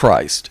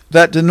Antichrist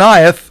that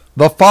denieth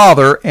the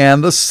Father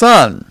and the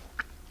Son.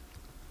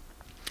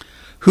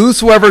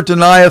 Whosoever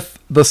denieth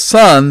the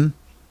Son,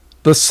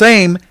 the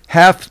same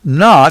hath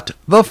not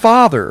the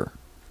Father.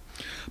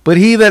 But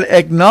he that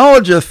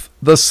acknowledgeth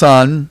the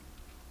Son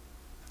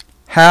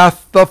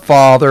hath the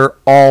Father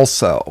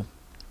also.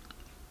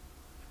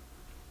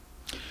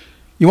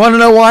 You want to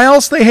know why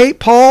else they hate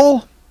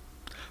Paul?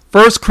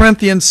 1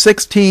 Corinthians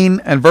 16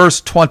 and verse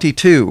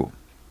 22.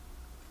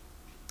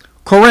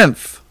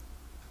 Corinth,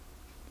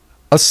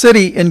 a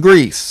city in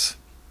Greece.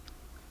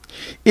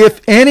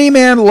 If any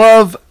man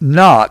love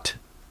not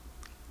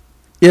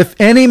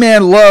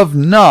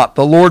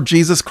the Lord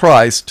Jesus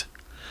Christ,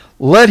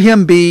 let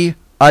him be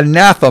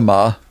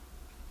anathema,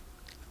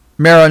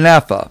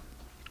 maranatha.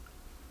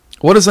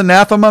 What does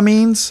anathema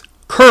means?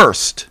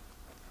 Cursed.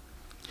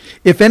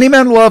 If any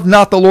man love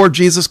not the Lord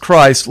Jesus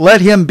Christ,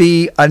 let him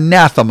be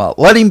anathema.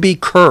 Let him be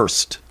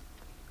cursed.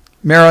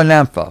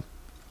 Maranatha.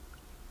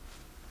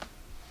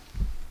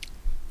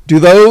 Do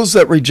those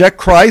that reject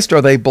Christ,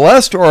 are they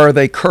blessed or are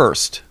they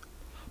cursed?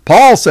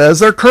 Paul says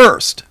they're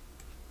cursed.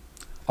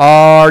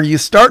 Are you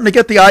starting to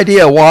get the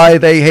idea why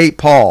they hate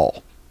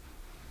Paul?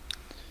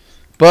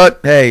 But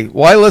hey,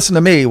 why listen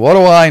to me? What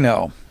do I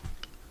know?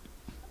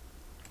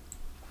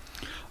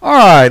 All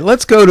right,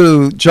 let's go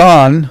to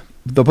John,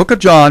 the book of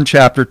John,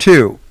 chapter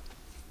 2.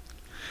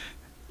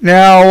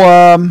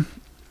 Now,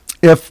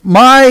 if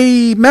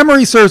my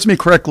memory serves me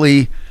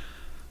correctly,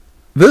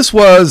 this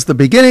was the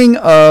beginning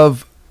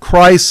of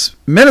Christ's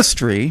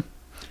ministry,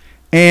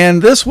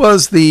 and this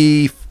was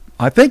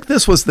I think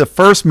this was the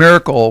first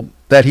miracle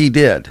that he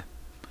did,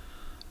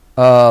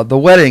 the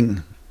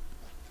wedding.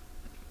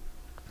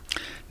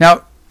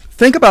 Now,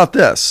 think about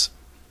this.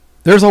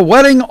 There's a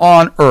wedding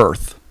on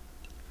earth,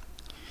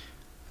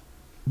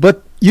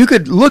 but you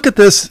could look at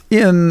this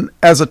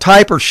as a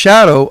type or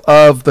shadow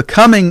of the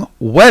coming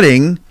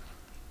wedding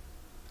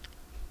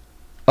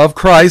of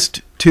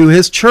Christ to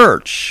his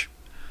church.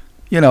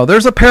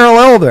 There's a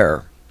parallel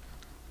there.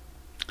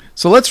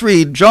 So let's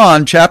read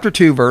John chapter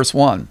 2, verse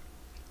 1.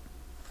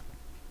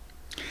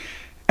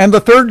 And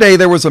the third day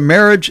there was a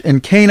marriage in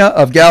Cana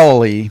of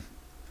Galilee,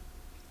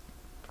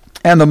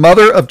 and the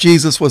mother of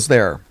Jesus was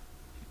there.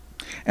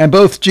 And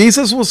both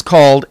Jesus was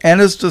called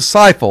and his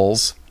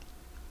disciples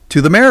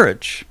to the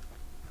marriage.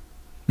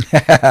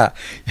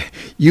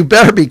 You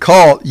better be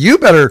called.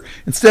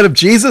 Instead of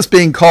Jesus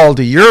being called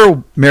to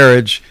your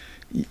marriage,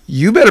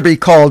 you better be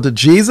called to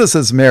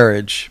Jesus'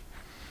 marriage.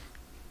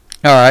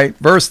 All right,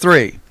 verse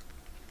 3.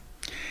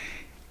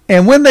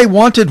 And when they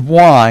wanted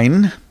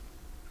wine,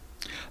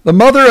 the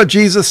mother of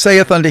Jesus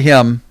saith unto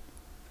him,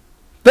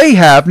 They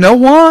have no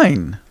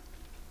wine.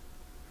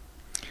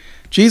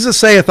 Jesus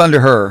saith unto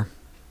her,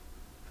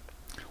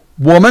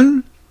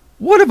 Woman,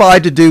 what have I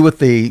to do with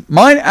thee?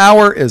 Mine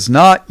hour is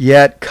not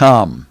yet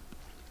come.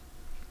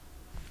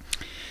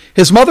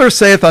 His mother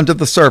saith unto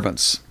the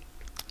servants,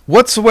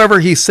 Whatsoever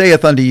he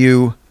saith unto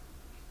you,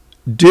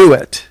 do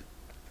it.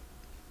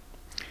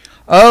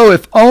 Oh,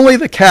 if only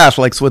the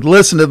Catholics would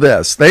listen to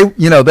this. They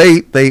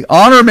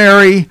honor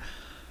Mary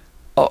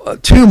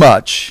too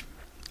much,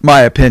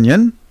 my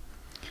opinion.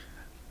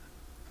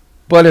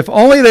 But if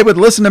only they would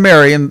listen to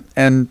Mary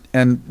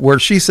and where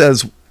she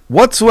says,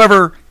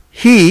 Whatsoever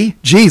he,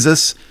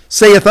 Jesus,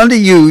 saith unto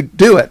you,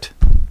 do it.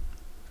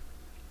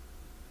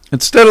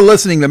 Instead of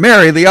listening to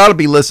Mary, they ought to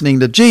be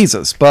listening to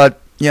Jesus. But,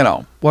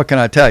 what can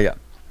I tell you?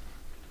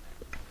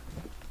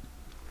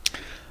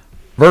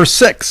 Verse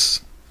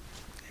 6.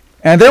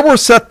 And there were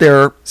set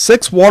there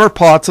 6 water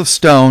pots of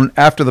stone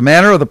after the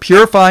manner of the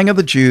purifying of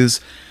the Jews,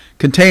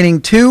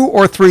 containing 2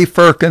 or 3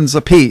 firkins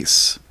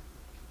apiece.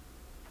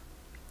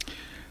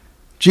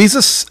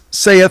 Jesus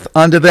saith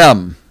unto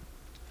them,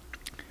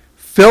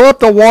 Fill up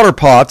the water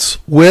pots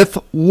with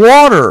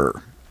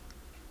water.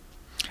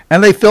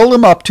 And they filled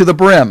them up to the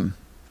brim.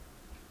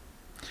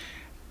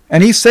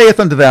 And he saith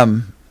unto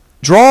them,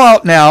 Draw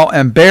out now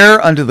and bear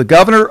unto the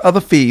governor of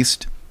the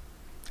feast.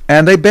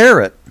 And they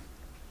bear it.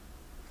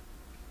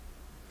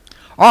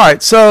 All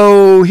right,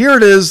 so here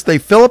it is. They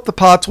fill up the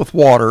pots with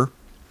water.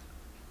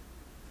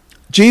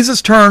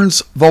 Jesus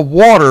turns the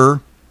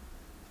water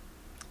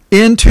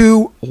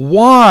into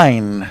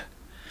wine.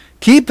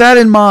 Keep that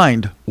in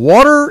mind.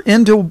 Water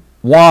into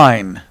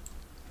wine.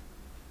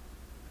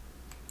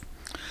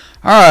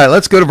 All right,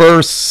 let's go to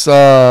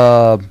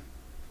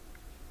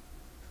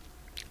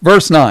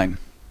verse 9.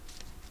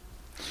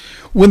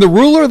 When the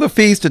ruler of the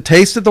feast had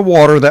tasted the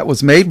water that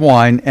was made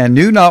wine, and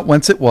knew not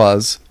whence it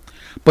was,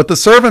 but the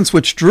servants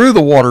which drew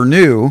the water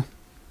knew,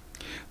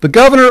 the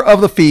governor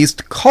of the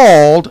feast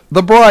called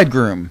the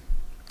bridegroom,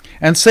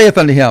 and saith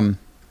unto him,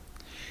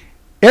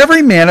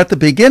 Every man at the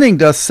beginning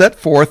doth set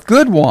forth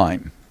good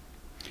wine,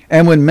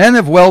 and when men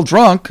have well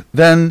drunk,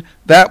 then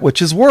that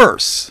which is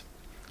worse.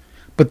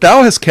 But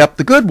thou hast kept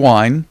the good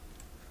wine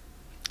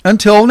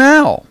until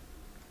now.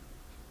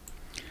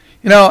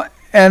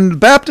 And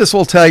Baptists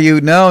will tell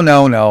you,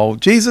 no,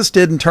 Jesus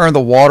didn't turn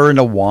the water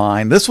into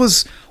wine. This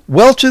was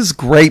Welch's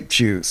grape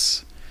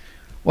juice.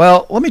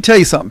 Well, let me tell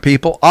you something,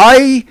 people.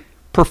 I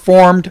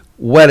performed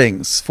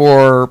weddings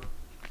for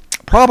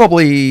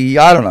probably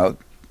around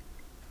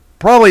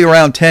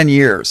 10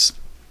 years,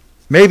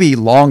 maybe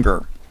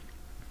longer.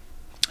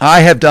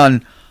 I have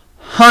done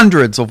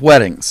hundreds of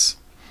weddings.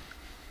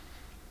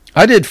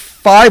 I did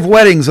 5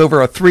 weddings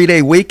over a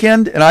 3-day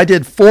weekend, and I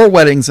did 4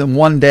 weddings in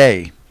one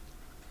day.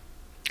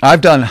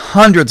 I've done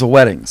hundreds of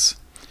weddings.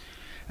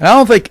 And I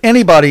don't think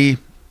anybody,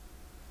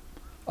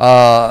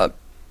 unless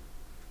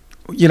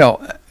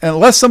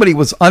somebody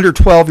was under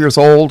 12 years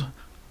old,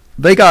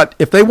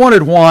 if they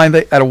wanted wine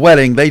at a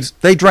wedding,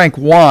 they drank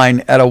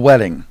wine at a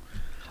wedding.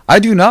 I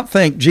do not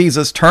think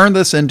Jesus turned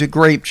this into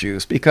grape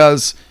juice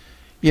because,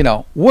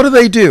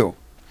 what do?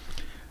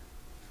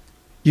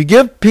 You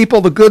give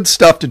people the good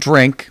stuff to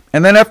drink,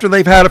 and then after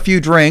they've had a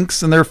few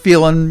drinks and they're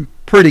feeling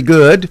pretty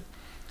good,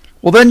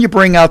 well, then you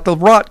bring out the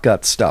rot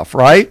gut stuff,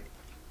 right?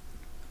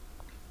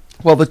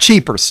 Well, the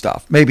cheaper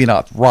stuff. Maybe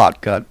not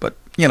rot gut, but,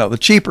 the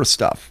cheaper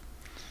stuff.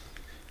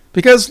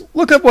 Because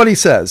look at what he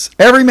says.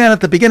 Every man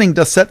at the beginning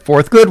doth set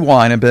forth good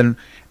wine,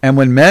 and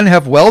when men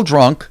have well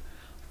drunk,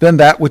 then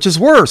that which is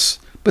worse.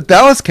 But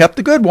thou hast kept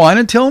the good wine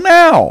until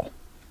now.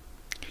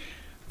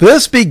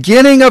 This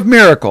beginning of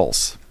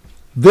miracles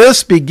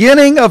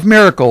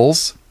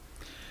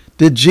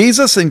did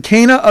Jesus in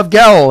Cana of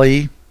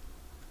Galilee,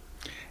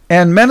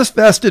 and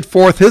manifested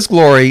forth his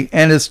glory,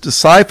 and his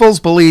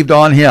disciples believed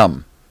on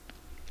him.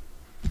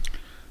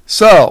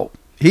 So,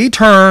 he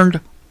turned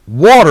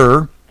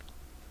water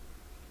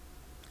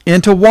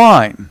into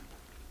wine.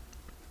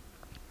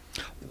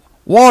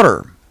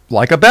 Water,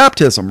 like a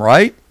baptism,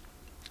 right?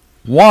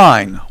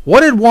 Wine.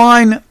 What did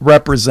wine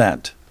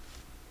represent?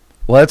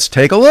 Let's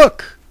take a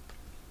look.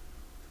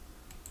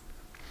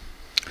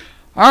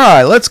 All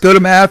right, let's go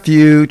to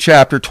Matthew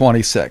chapter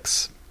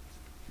 26.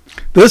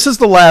 This is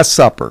the Last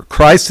Supper.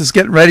 Christ is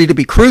getting ready to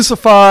be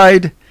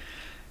crucified,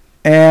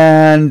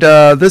 and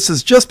this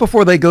is just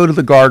before they go to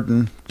the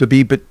garden to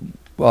be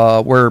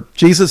where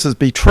Jesus is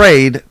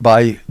betrayed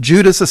by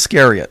Judas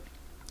Iscariot.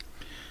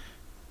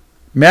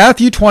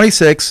 Matthew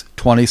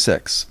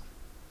 26:26.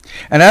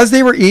 And as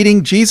they were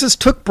eating, Jesus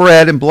took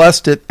bread and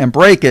blessed it and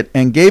brake it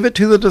and gave it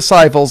to the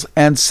disciples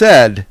and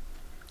said,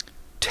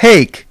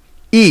 "Take,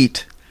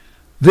 eat,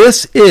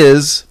 this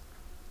is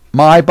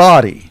my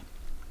body."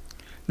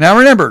 Now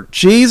remember,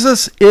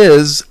 Jesus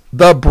is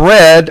the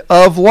bread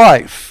of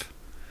life.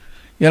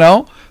 You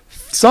know,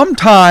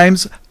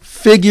 sometimes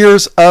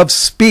figures of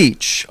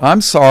speech.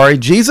 I'm sorry,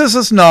 Jesus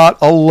is not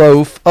a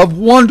loaf of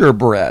Wonder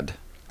Bread.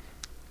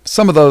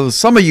 Some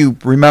of you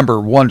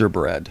remember Wonder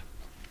Bread.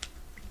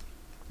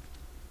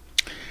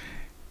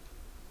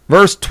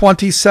 Verse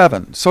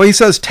 27. So he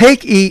says,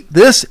 "Take, eat,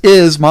 this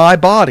is my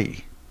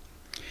body."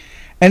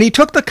 And he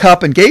took the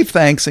cup and gave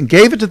thanks and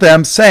gave it to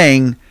them,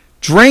 saying,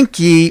 "Drink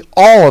ye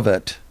all of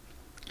it.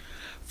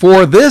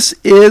 For this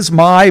is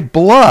my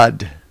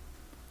blood.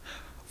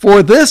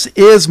 For this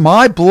is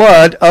my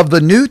blood of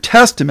the New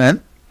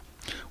Testament,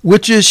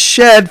 which is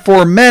shed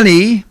for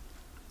many,"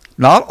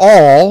 not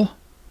all,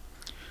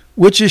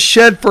 "which is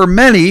shed for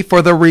many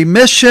for the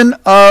remission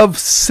of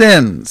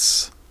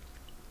sins."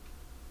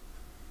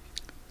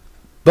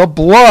 The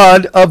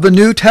blood of the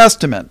New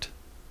Testament.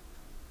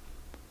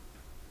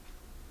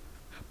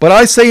 "But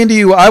I say unto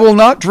you, I will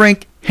not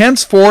drink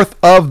henceforth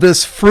of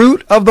this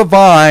fruit of the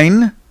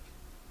vine."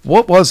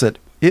 What was it?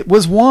 It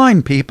was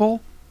wine,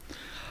 people.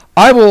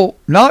 "I will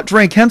not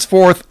drink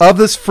henceforth of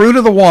this fruit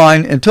of the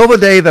wine until the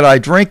day that I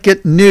drink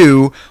it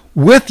new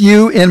with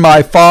you in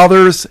my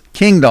Father's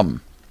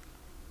kingdom."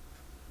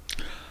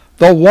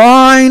 The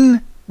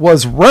wine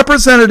was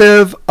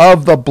representative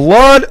of the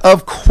blood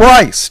of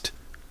Christ.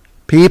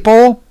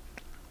 People,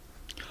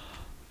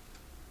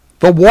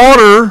 the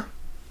water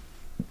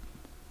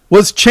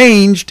was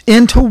changed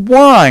into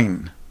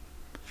wine.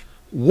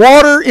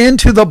 Water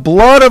into the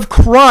blood of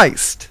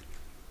Christ.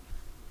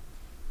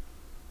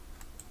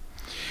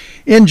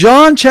 In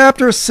John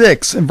chapter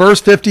 6 and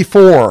verse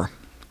 54,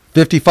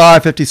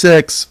 55,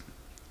 56,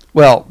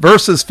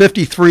 verses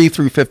 53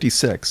 through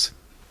 56.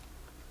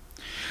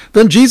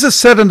 "Then Jesus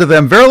said unto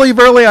them, Verily,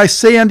 verily, I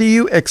say unto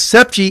you,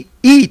 except ye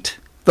eat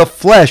the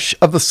flesh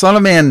of the Son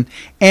of Man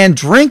and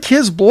drink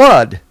his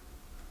blood,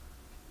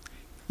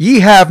 ye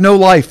have no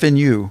life in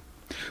you.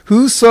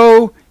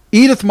 Whoso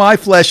eateth my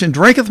flesh and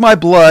drinketh my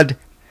blood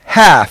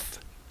hath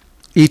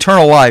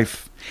eternal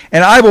life,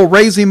 and I will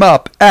raise him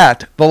up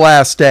at the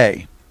last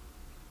day.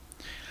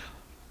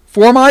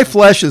 For my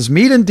flesh is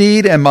meat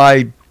indeed, and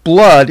my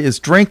blood is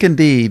drink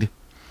indeed.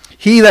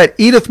 He that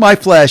eateth my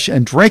flesh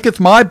and drinketh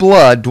my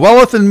blood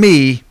dwelleth in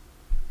me,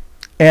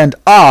 and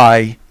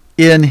I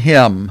in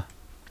him."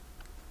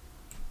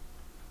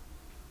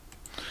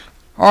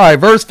 All right,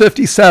 verse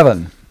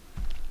 57.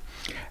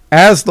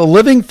 "As the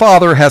living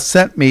Father hath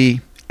sent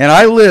me, and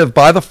I live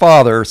by the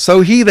Father,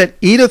 so he that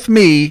eateth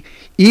me,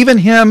 even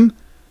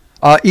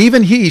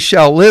he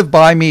shall live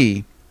by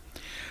me.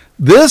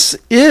 This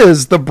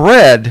is the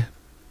bread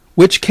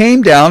which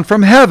came down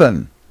from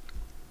heaven."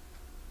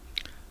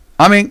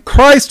 I mean,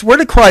 Christ, where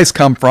did Christ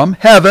come from?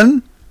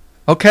 Heaven.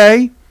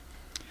 Okay?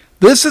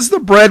 "This is the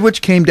bread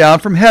which came down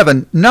from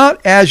heaven, not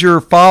as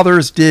your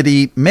fathers did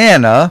eat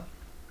manna,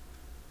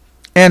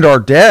 and are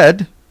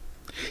dead.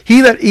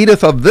 He that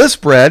eateth of this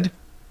bread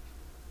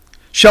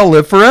shall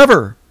live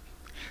forever.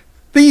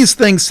 These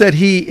things said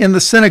he in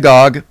the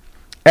synagogue,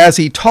 as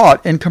he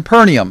taught in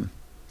Capernaum.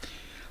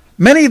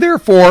 Many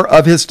therefore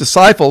of his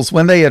disciples,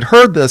 when they had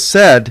heard this,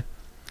 said,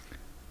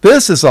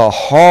 This is an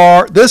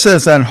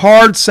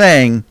hard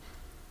saying.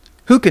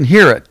 Who can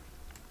hear it?"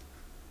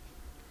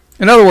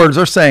 In other words,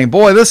 they're saying,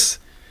 boy,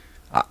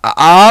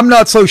 I'm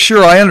not so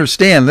sure I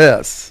understand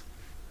this.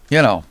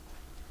 You know,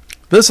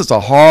 this is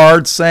a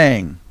hard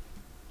saying.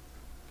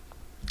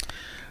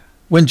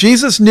 When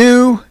Jesus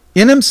knew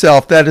in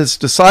himself that his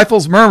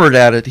disciples murmured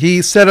at it,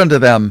 he said unto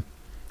them,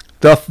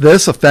 Doth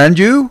this offend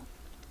you?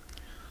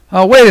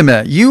 Wait a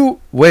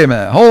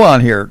minute. Hold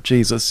on here,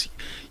 Jesus.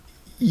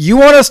 You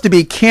want us to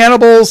be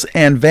cannibals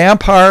and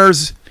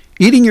vampires,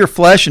 eating your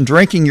flesh and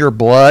drinking your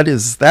blood?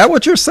 Is that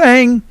what you're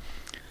saying?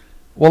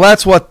 Well,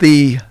 that's what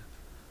the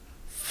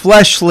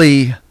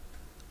fleshly,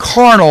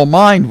 carnal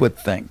mind would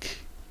think.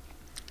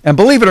 And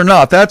believe it or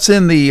not, that's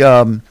in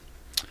the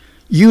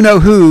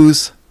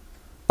you-know-who's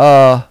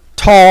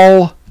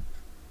tall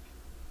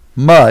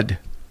mud.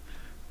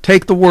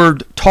 Take the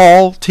word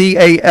tall,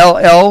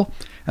 T-A-L-L,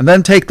 and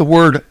then take the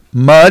word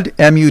mud,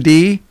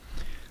 M-U-D.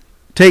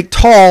 Take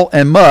tall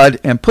and mud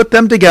and put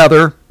them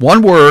together,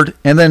 one word,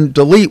 and then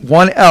delete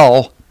one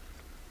L.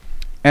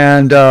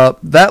 And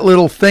that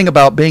little thing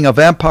about being a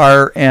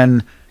vampire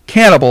and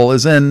cannibal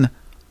is in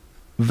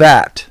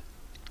that.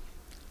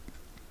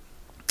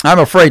 I'm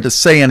afraid to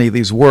say any of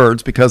these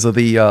words because of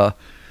the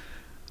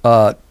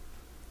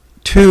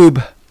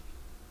tube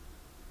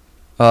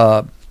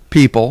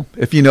people,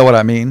 if you know what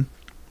I mean.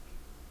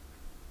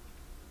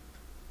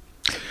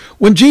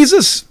 When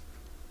Jesus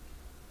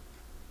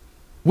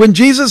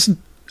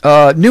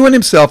knew in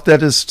himself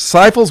that his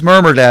disciples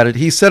murmured at it,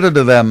 he said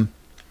unto them,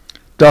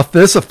 Doth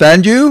this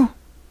offend you?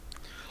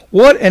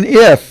 What and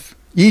if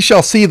ye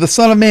shall see the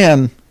Son of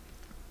Man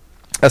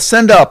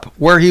ascend up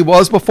where he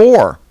was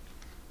before?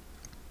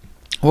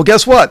 Well,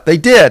 guess what? They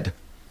did.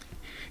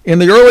 In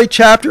the early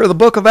chapter of the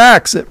book of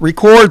Acts, it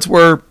records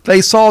where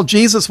they saw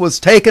Jesus was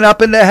taken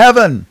up into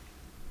heaven.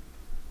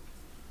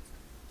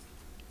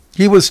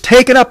 He was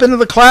taken up into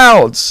the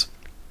clouds.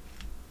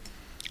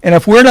 And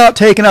if we're not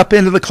taken up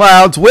into the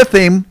clouds with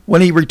him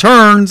when he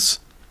returns,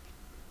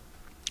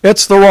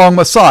 it's the wrong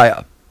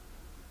Messiah.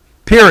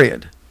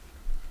 Period.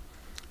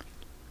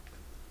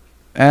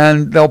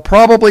 And they'll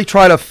probably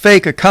try to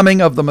fake a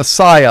coming of the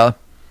Messiah.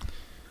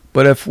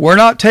 But if we're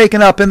not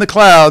taken up in the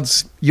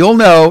clouds, you'll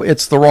know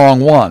it's the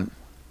wrong one.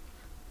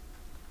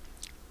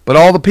 But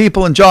all the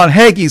people in John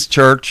Hagee's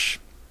church,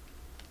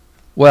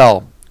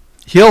 well,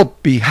 he'll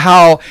be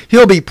proud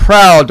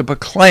to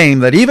proclaim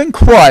that even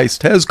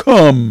Christ has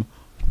come.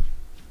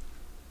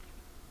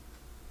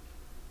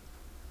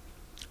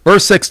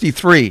 Verse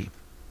 63.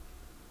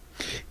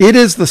 It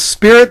is the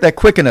Spirit that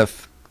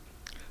quickeneth,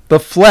 the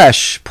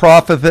flesh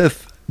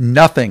profiteth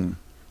nothing.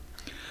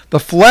 The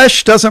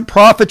flesh doesn't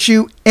profit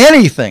you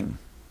anything.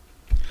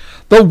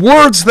 The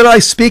words that I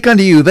speak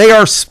unto you, they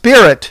are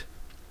spirit,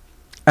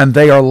 and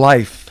they are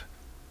life.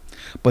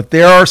 But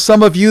there are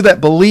some of you that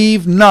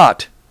believe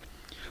not.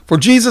 For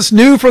Jesus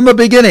knew from the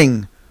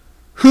beginning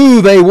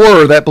who they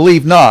were that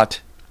believed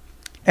not,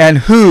 and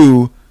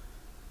who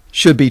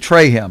should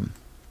betray him.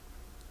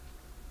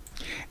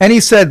 And he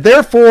said,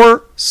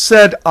 Therefore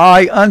said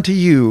I unto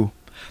you,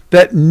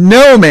 that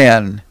no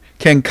man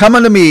can come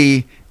unto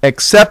me,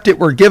 except it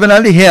were given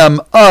unto him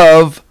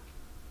of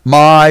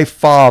my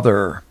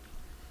Father.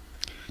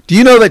 Do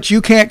you know that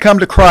you can't come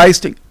to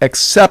Christ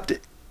except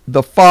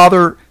the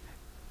Father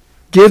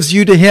gives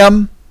you to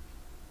him?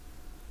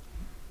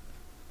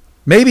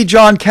 Maybe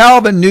John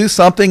Calvin knew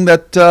something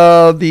that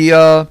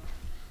the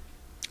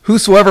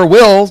whosoever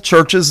will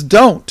churches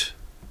don't.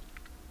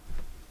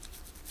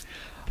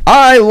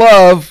 I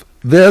love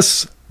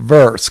this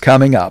verse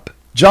coming up.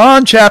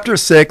 John chapter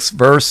 6,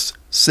 verse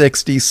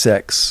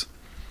 66.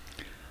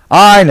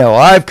 I know,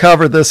 I've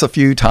covered this a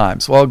few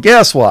times. Well,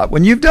 guess what?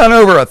 When you've done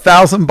over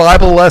 1,000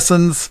 Bible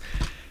lessons,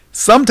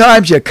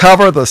 sometimes you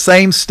cover the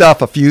same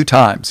stuff a few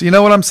times. You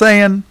know what I'm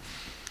saying?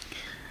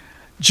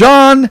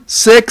 John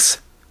 6,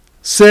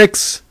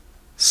 6,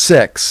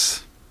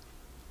 6.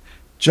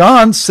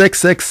 John 6,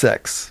 6,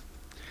 6.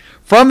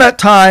 From that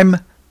time,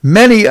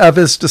 many of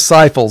his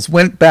disciples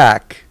went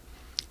back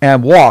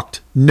and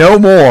walked no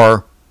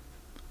more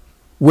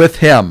with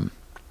him.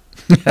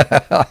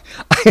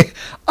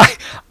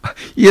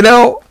 You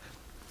know,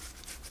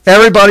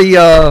 everybody,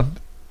 I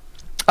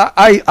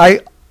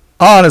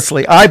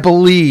honestly, I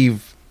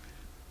believe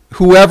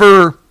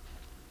whoever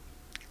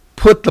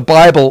put the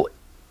Bible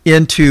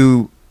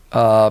into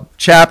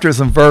chapters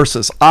and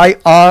verses,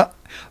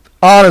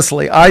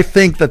 honestly, I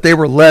think that they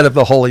were led of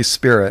the Holy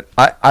Spirit.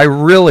 I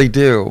really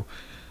do.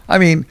 I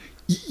mean,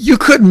 you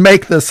couldn't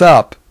make this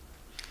up.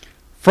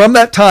 From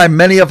that time,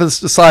 many of his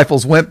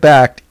disciples went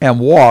back and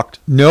walked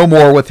no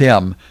more with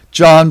him.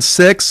 John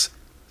 6,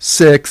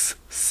 6,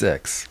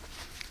 6.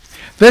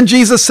 Then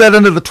Jesus said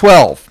unto the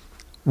 12,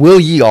 Will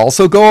ye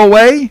also go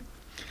away?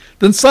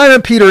 Then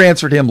Simon Peter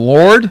answered him,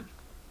 Lord,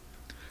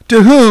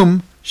 to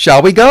whom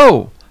shall we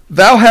go?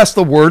 Thou hast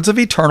the words of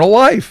eternal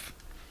life.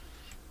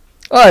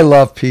 I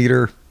love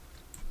Peter.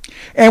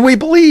 And we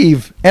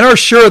believe and are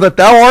sure that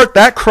thou art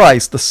that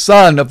Christ, the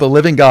Son of the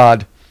living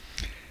God.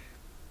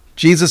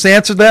 Jesus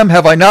answered them,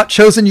 Have I not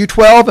chosen you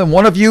 12, and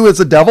one of you is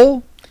a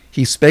devil?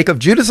 He spake of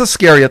Judas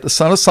Iscariot, the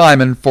son of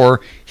Simon, for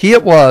he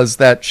it was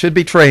that should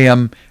betray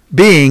him,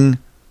 being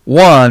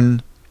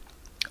one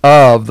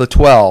of the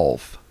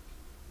 12.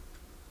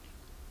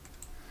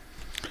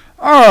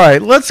 All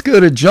right, let's go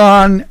to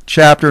John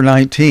chapter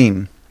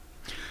 19.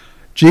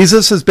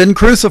 Jesus has been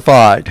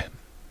crucified.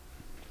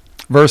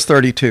 Verse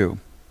 32.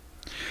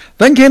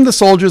 Then came the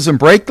soldiers and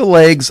brake the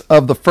legs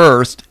of the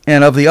first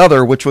and of the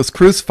other which was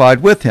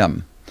crucified with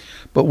him.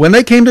 But when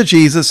they came to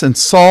Jesus and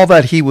saw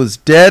that he was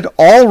dead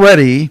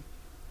already,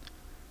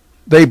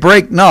 they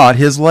brake not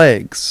his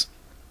legs.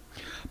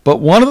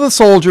 But one of the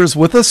soldiers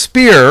with a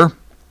spear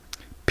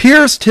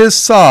pierced his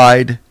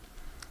side,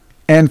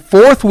 and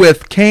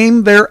forthwith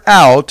came there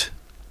out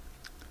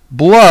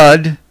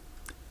blood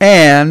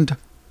and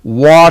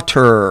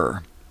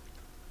water.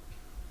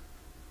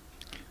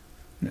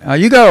 Now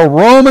you got a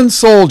Roman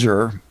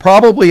soldier,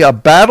 probably a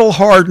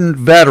battle-hardened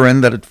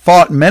veteran that had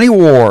fought many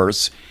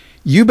wars.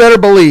 You better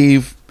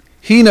believe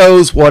he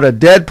knows what a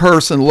dead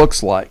person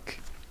looks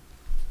like.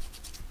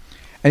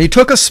 And he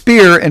took a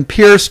spear and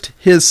pierced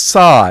his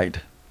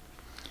side.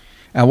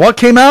 And what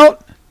came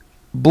out?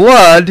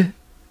 Blood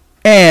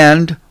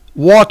and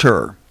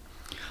water.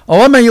 Oh,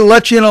 let me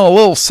let you in on a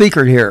little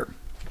secret here.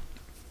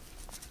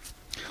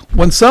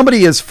 When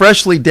somebody is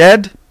freshly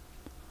dead,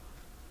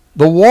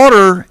 the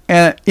water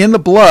in the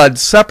blood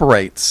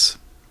separates.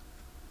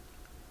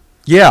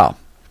 Yeah,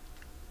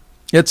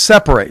 it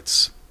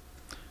separates.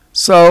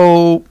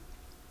 So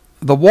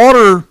the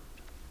water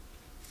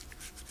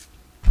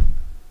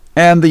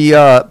and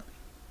the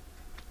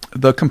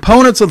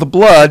components of the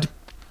blood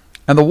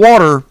and the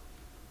water,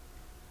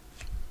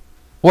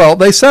 well,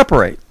 they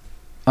separate.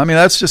 I mean,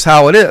 that's just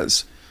how it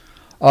is.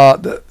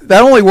 That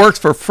only works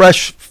for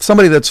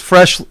somebody that's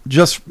fresh,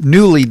 just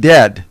newly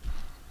dead.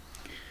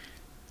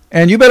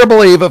 And you better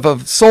believe if a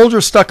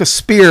soldier stuck a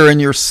spear in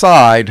your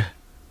side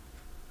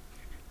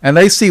and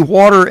they see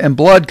water and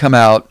blood come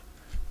out,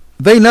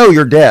 they know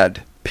you're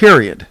dead,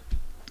 period.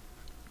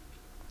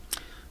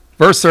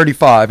 Verse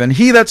 35, and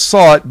he that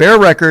saw it bare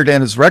record,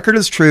 and his record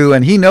is true,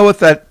 and he knoweth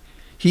that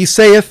he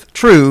saith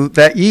true,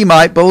 that ye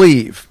might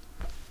believe.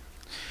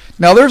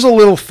 Now there's a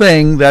little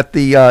thing that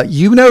the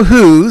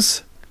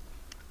you-know-whos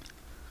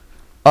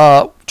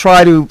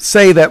try to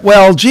say that,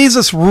 well,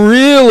 Jesus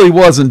really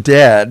wasn't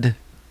dead.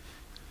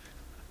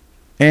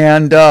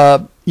 And,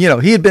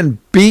 he had been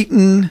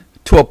beaten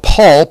to a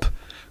pulp,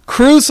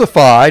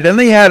 crucified, and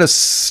they had a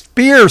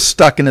spear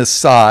stuck in his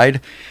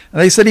side.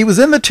 And they said he was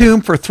in the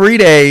tomb for 3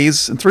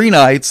 days and 3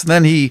 nights. And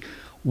then he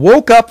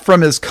woke up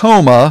from his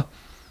coma.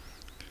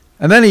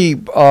 And then he,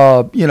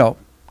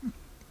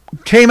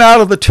 came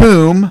out of the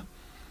tomb.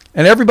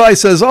 And everybody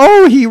says,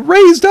 oh, he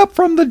raised up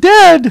from the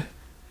dead.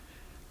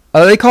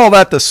 They call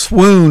that the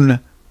swoon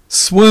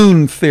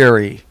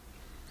theory.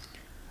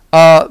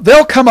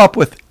 They'll come up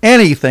with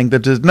anything to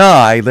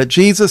deny that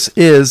Jesus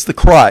is the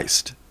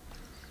Christ.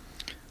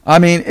 I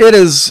mean,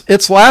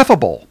 it's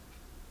laughable.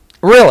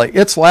 Really,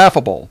 it's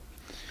laughable.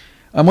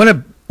 And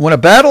when a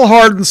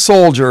battle-hardened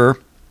soldier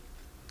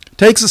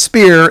takes a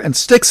spear and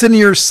sticks it in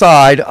your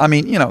side, I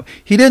mean,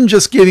 he didn't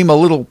just give him a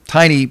little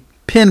tiny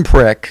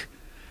pinprick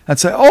and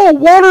say, oh,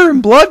 water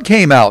and blood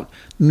came out.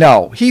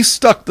 No, he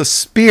stuck the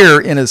spear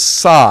in his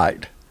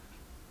side.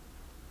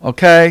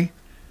 Okay?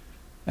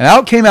 And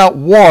out came out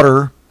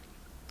water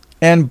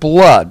and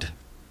blood.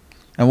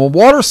 And when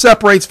water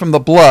separates from the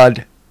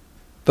blood,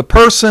 the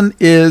person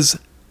is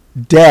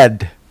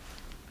dead.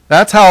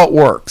 That's how it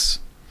works.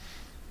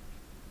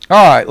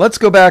 All right, let's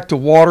go back to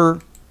water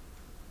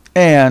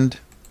and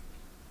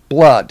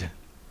blood.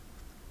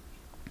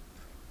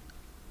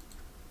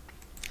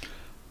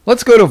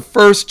 Let's go to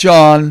 1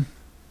 John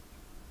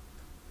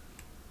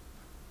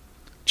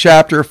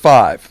chapter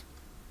 5,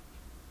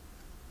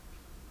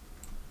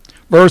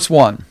 verse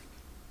 1.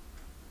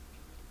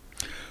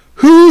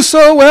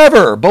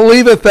 Whosoever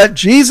believeth that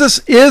Jesus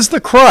is the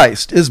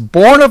Christ is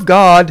born of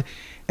God,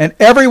 and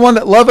everyone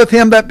that loveth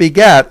him that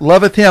begat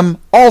loveth him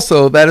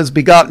also that is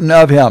begotten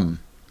of him.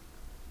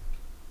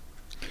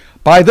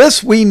 By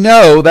this we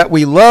know that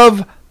we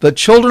love the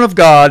children of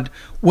God,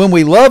 when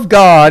we love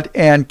God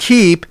and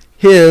keep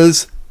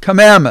his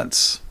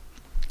commandments.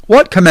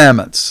 What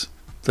commandments?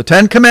 The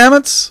 10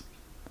 commandments?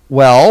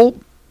 Well,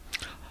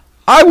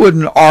 I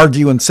wouldn't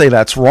argue and say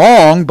that's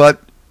wrong,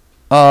 but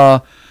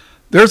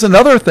there's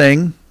another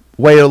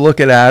way to look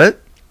at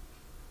it.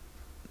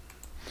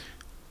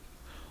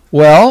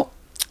 Well,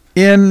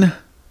 in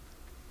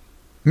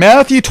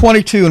Matthew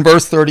 22 and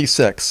verse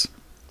 36,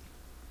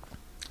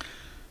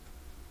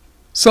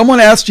 someone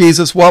asked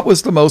Jesus what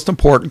was the most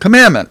important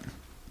commandment.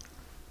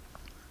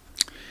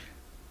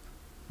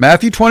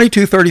 Matthew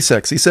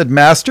 22:36. He said,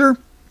 Master,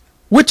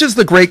 which is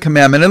the great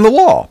commandment in the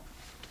law?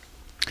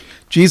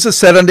 Jesus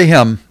said unto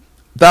him,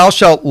 Thou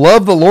shalt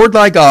love the Lord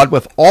thy God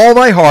with all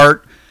thy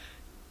heart,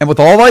 and with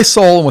all thy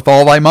soul, and with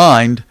all thy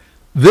mind.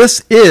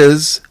 This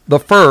is the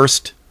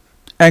first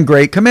and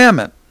great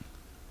commandment.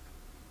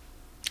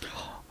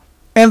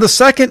 And the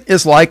second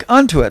is like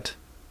unto it.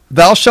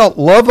 Thou shalt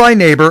love thy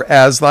neighbor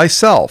as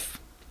thyself.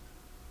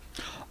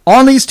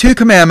 On these 2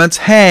 commandments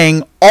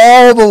hang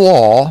all the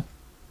law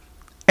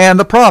and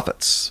the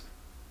prophets.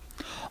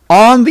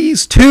 On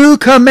these 2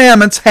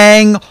 commandments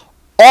hang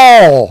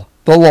all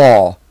the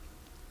law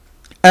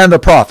and the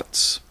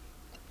prophets.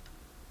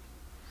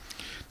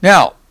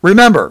 Now,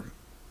 remember,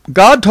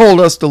 God told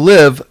us to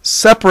live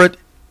separated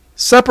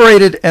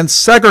and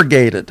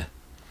segregated.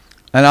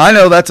 And I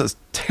know that's a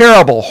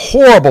terrible,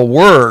 horrible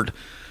word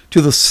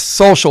to the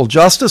social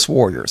justice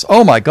warriors.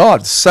 Oh my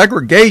God,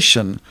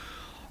 segregation.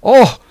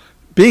 Oh,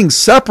 being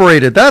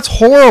separated, that's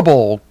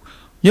horrible.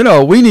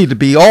 We need to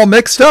be all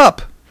mixed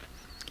up.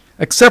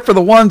 except for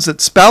the ones that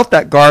spout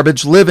that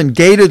garbage, live in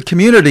gated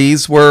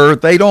communities where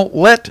they don't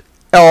let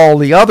all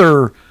the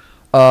other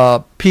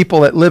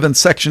people that live in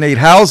Section 8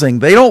 housing,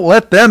 they don't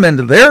let them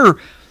into their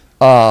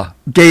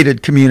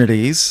gated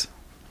communities.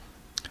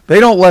 They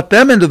don't let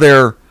them into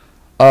their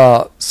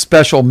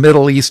special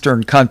Middle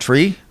Eastern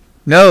country.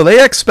 No,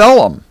 they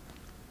expel them.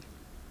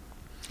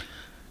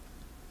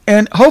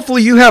 And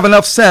hopefully you have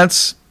enough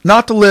sense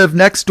not to live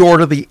next door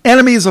to the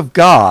enemies of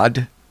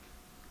God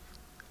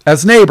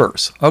as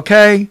neighbors,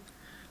 okay?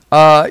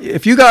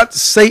 If you got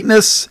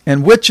Satanists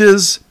and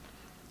witches,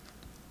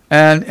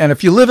 and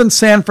if you live in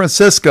San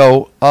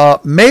Francisco,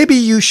 maybe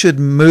you should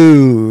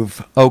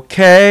move,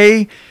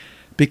 okay?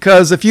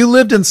 Because if you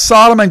lived in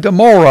Sodom and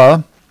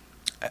Gomorrah,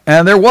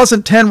 and there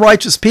wasn't 10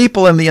 righteous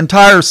people in the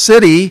entire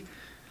city,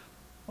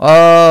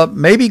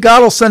 maybe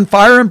God will send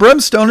fire and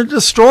brimstone to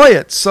destroy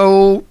it.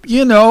 So,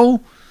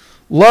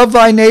 love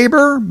thy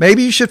neighbor.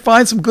 Maybe you should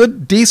find some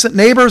good, decent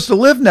neighbors to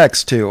live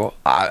next to.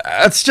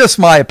 That's just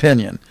my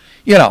opinion.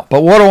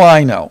 But what do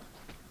I know?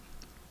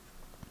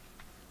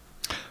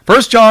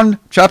 1 John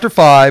chapter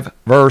 5,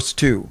 verse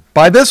 2.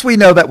 By this we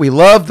know that we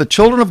love the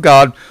children of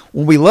God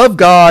when we love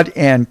God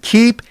and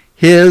keep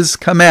his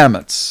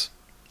commandments.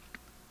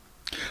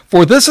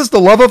 For this is the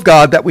love of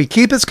God, that we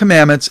keep his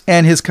commandments,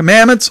 and his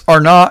commandments are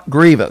not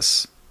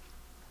grievous.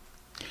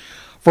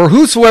 For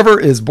whosoever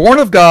is born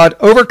of God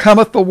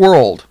overcometh the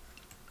world.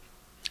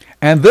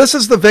 And this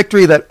is the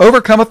victory that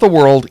overcometh the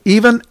world,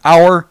 even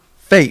our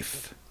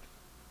faith.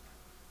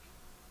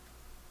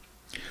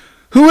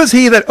 Who is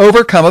he that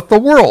overcometh the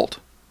world?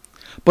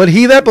 But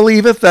he that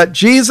believeth that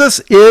Jesus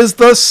is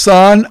the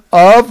Son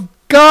of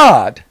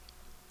God.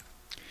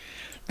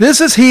 This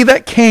is he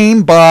that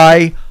came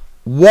by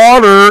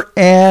water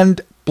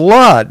and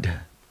blood.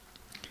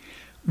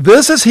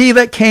 This is he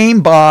that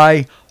came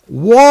by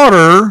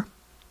water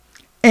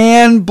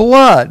and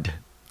blood,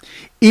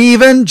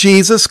 even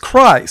Jesus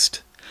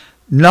Christ,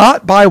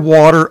 not by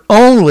water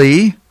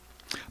only,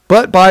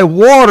 but by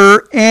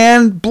water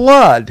and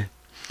blood.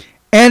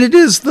 And it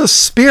is the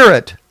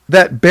Spirit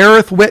that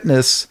beareth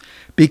witness,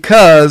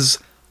 because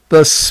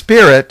the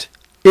Spirit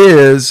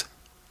is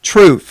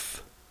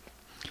truth.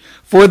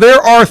 For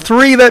there are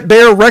three that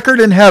bear record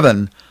in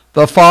heaven,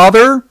 the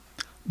Father,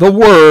 the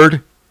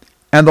Word,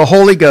 and the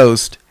Holy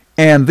Ghost,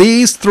 and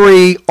these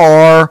three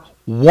are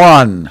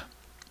one.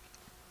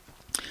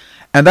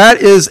 And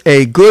that is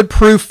a good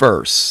proof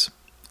verse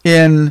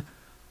in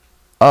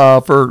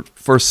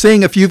for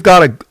seeing if you've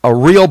got a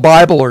real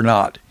Bible or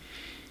not.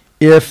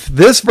 If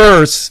this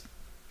verse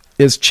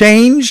is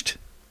changed,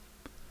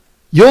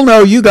 you'll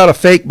know you got a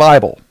fake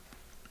Bible.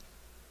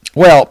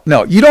 Well,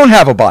 no, you don't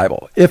have a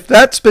Bible. If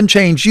that's been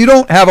changed, you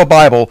don't have a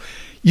Bible.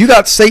 You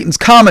got Satan's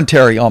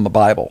commentary on the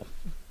Bible.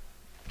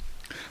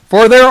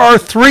 For there are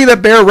three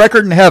that bear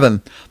record in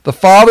heaven, the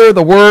Father,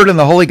 the Word, and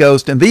the Holy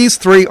Ghost, and these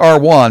three are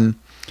one.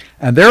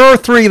 And there are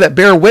three that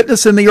bear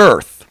witness in the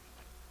earth.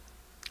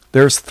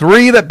 There's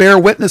three that bear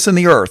witness in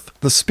the earth,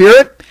 the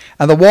Spirit,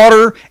 and the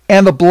water,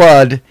 and the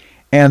blood,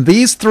 and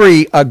these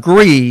three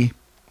agree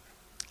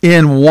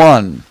in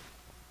one.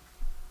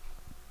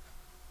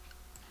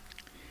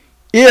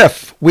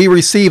 If we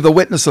receive the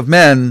witness of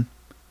men,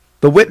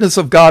 the witness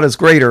of God is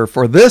greater,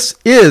 for this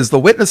is the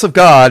witness of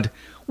God,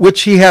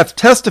 which he hath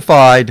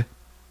testified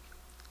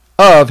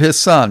of his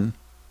Son.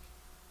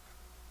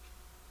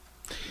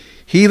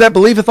 He that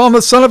believeth on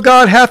the Son of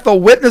God hath a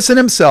witness in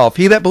himself.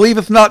 He that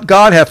believeth not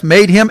God hath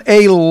made him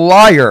a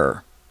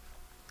liar,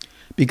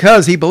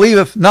 because he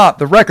believeth not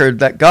the record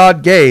that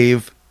God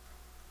gave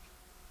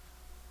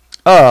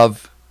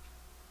of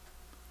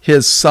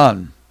his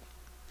Son.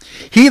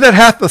 He that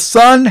hath the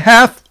Son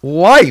hath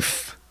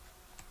life,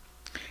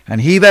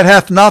 and he that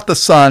hath not the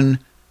Son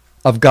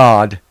of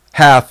God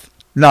hath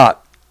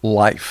not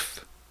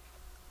life.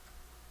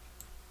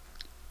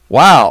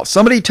 Wow,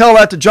 somebody tell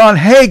that to John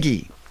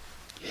Hagee.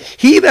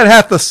 He that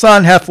hath the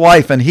Son hath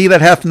life, and he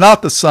that hath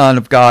not the Son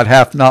of God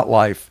hath not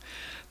life.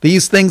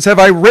 These things have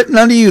I written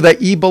unto you,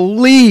 that ye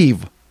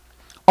believe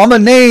on the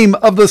name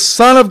of the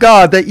Son of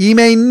God, that ye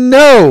may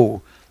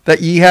know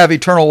that ye have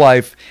eternal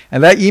life,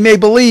 and that ye may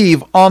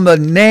believe on the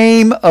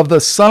name of the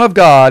Son of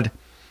God.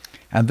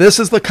 And this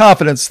is the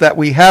confidence that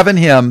we have in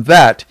him,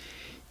 that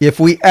if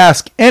we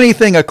ask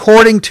anything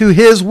according to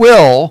his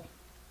will,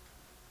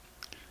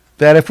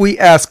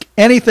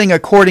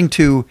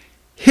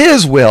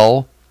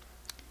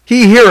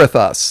 he heareth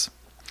us.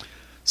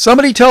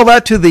 Somebody tell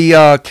that to the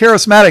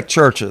charismatic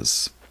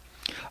churches.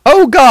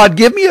 Oh God,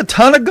 give me a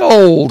ton of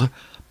gold.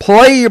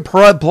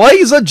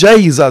 Praise a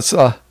Jesus.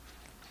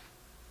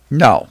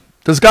 No.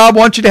 Does God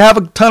want you to have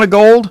a ton of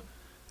gold?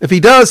 If he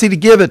does, he'd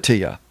give it to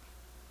you.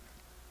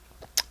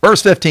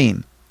 Verse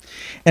 15.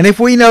 And if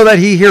we know that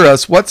he hear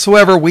us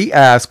whatsoever we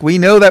ask, we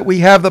know that we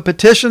have the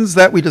petitions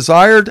that we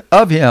desired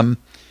of him.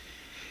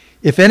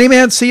 If any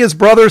man see his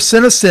brother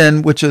sin a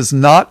sin which is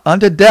not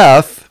unto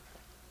death,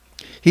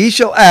 he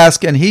shall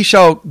ask, and he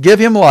shall give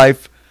him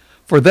life,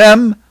 for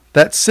them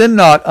that sin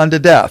not unto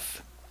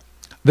death.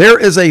 There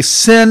is a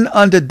sin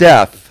unto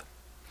death.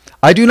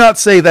 I do not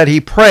say that he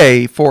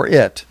pray for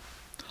it.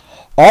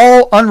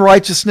 All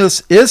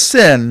unrighteousness is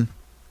sin,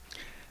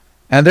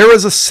 and there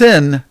is a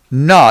sin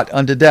not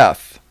unto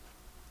death.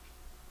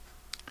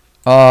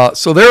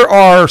 So there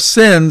are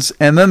sins,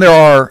 and then there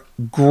are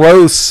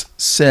gross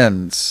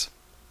sins.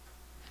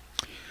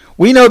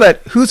 We know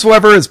that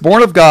whosoever is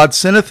born of God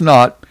sinneth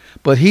not,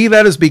 but he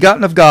that is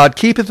begotten of God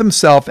keepeth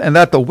himself, and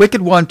that the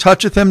wicked one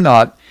toucheth him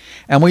not.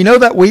 And we know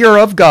that we are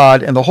of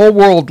God, and the whole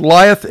world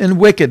lieth in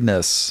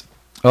wickedness.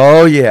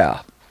 Oh,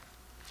 yeah.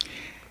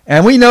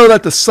 And we know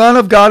that the Son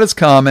of God is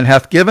come, and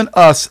hath given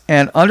us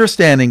an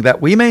understanding,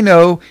 that we may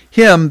know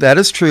him that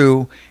is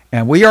true,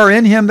 and we are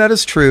in him that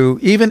is true,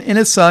 even in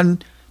his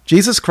Son,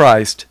 Jesus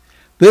Christ.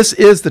 This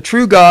is the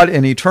true God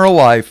and eternal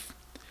life.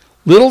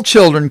 Little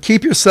children,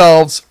 keep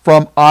yourselves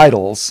from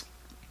idols.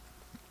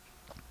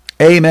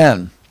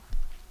 Amen.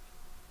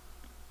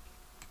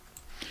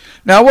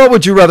 Now, what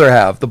would you rather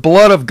have? The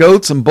blood of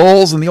goats and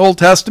bulls in the Old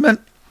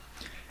Testament?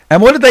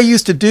 And what did they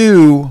used to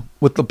do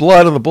with the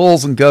blood of the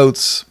bulls and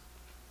goats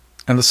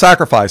and the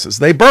sacrifices?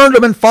 They burned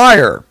them in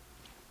fire.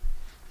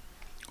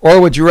 Or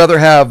would you rather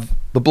have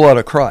the blood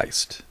of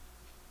Christ?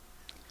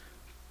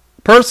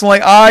 Personally,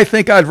 I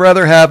think I'd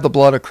rather have the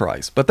blood of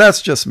Christ, but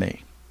that's just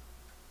me.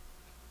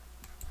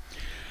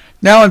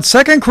 Now, in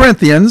 2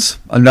 Corinthians,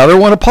 another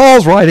one of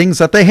Paul's writings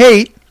that they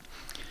hate,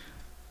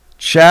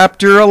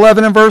 chapter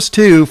 11 and verse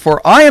 2, for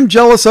I am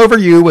jealous over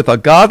you with a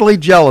godly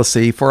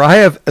jealousy, for I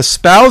have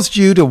espoused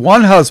you to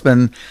one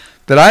husband,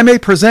 that I may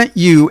present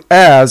you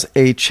as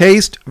a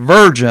chaste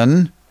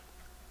virgin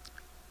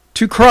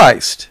to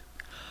Christ.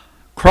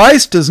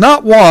 Christ does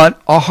not want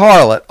a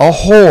harlot, a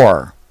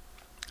whore.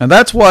 And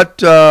that's what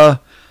that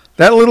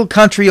little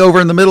country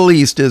over in the Middle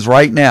East is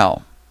right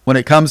now when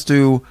it comes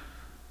to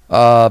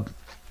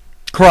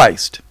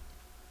Christ.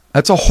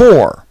 That's a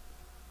whore.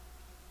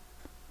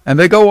 And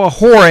they go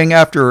a-whoring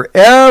after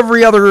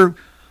every other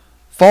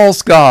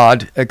false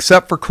god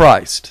except for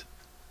Christ.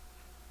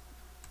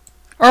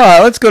 All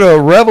right, let's go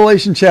to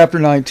Revelation chapter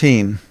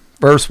 19,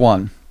 verse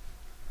 1.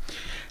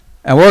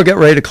 And we'll get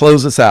ready to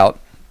close this out.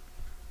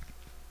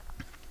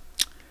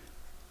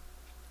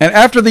 And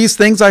after these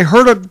things I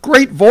heard a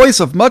great voice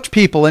of much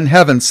people in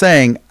heaven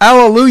saying,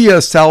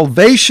 Alleluia,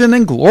 salvation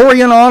and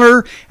glory and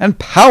honor and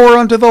power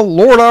unto the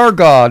Lord our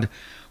God.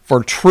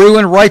 For true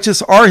and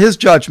righteous are his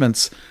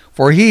judgments,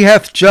 for he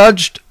hath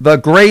judged the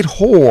great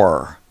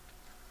whore.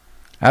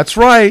 That's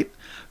right.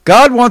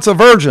 God wants a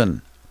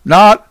virgin,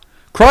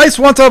 Christ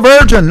wants a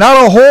virgin,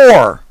 not a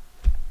whore.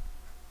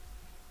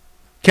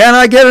 Can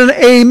I get an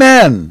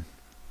amen?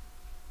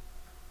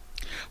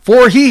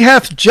 For he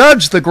hath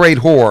judged the great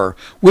whore,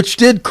 which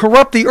did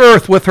corrupt the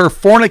earth with her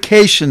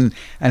fornication,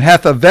 and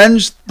hath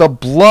avenged the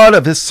blood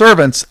of his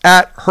servants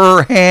at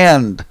her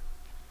hand.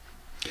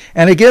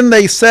 And again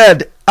they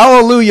said,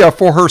 Alleluia,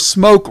 for her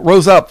smoke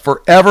rose up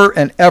for ever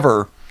and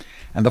ever.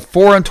 And the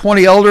 24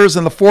 elders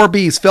and the 4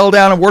 beasts fell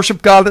down and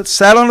worshipped God that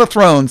sat on the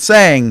throne,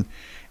 saying,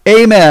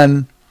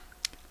 Amen,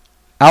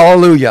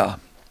 Alleluia.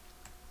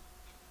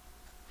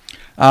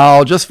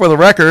 Now, just for the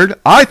record,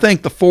 I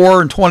think the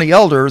 24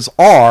 elders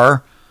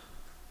are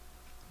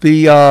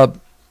the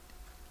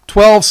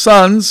 12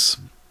 sons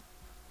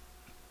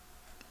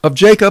of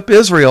Jacob,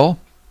 Israel,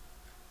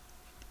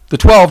 the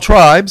 12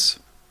 tribes,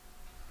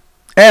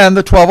 and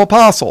the 12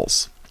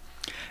 apostles.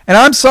 And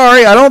I'm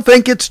sorry, I don't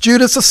think it's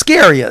Judas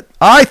Iscariot.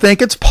 I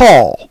think it's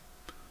Paul.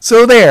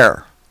 So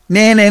there.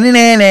 Nah, nah, nah,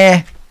 nah,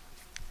 nah.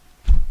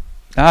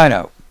 I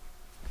know.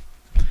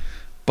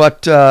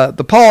 But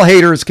the Paul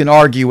haters can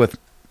argue with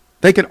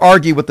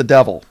the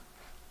devil.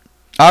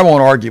 I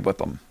won't argue with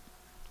them.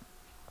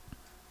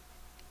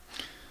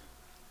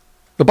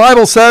 The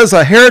Bible says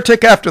a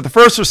heretic after the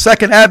first or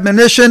second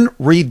admonition,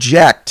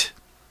 reject.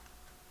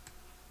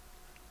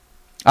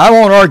 I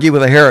won't argue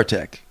with a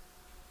heretic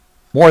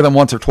more than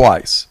once or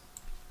twice.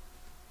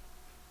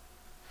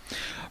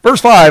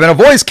 Verse 5, and a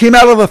voice came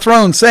out of the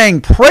throne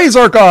saying, Praise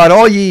our God,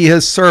 all ye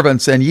his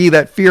servants, and ye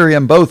that fear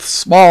him, both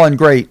small and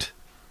great.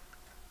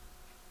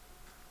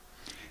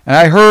 And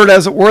I heard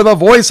as it were the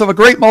voice of a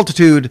great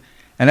multitude,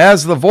 and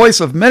as the voice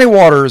of many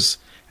waters,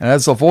 and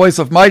as the voice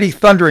of mighty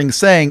thundering,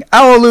 saying,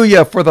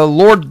 Alleluia, for the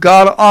Lord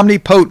God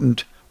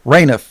omnipotent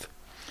reigneth.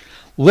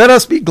 Let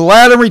us be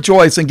glad and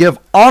rejoice, and give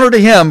honor to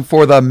him,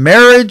 for the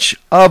marriage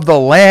of the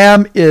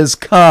Lamb is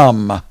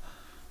come.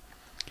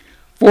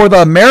 For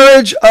the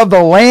marriage of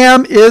the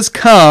Lamb is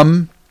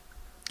come,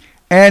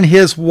 and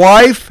his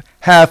wife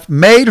hath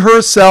made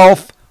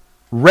herself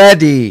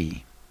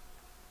ready.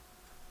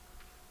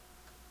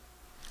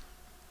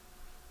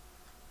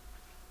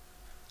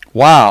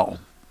 Wow.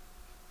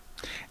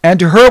 And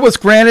to her was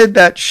granted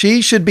that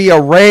she should be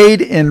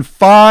arrayed in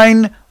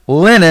fine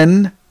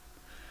linen,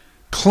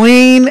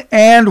 clean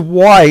and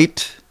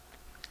white,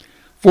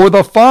 for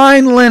the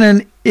fine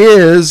linen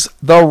is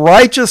the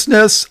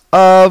righteousness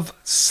of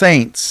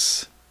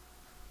saints.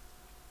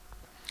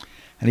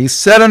 And he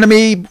said unto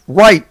me,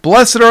 Right,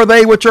 blessed are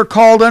they which are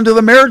called unto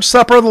the marriage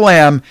supper of the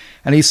Lamb.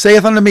 And he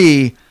saith unto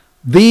me,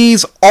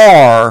 These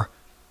are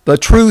the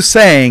true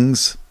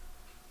sayings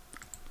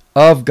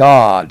of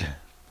God.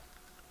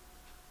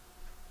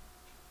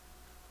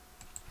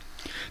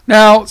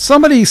 Now,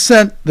 somebody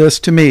sent this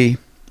to me.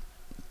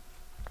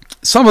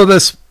 Some of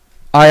this,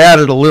 I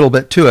added a little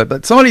bit to it,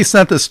 but somebody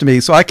sent this to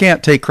me, so I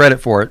can't take credit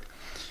for it.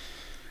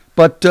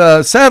 But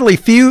sadly,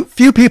 few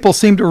people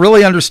seem to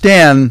really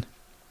understand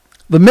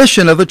the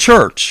mission of the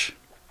church.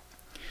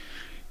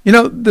 You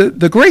know,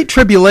 the Great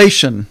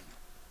Tribulation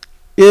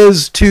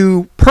is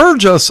to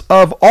purge us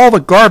of all the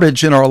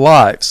garbage in our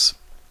lives.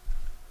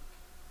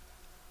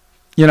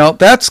 You know,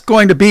 that's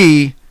going to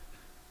be,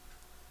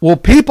 will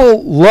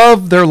people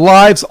love their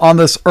lives on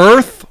this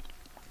earth,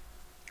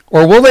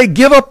 or will they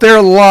give up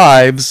their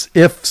lives,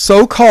 if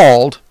so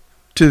called,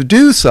 to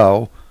do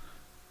so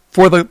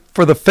for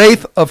the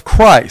faith of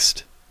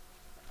Christ?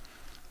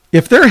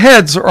 If their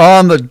heads are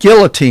on the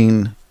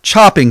guillotine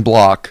chopping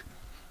block,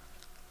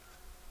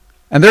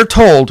 and they're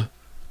told,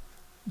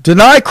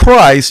 deny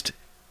Christ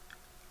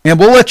and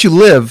we'll let you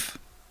live,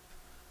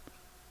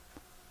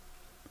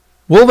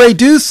 will they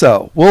do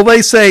so? Will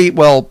they say,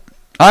 well,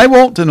 I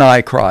won't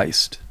deny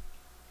Christ.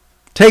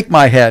 Take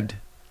my head.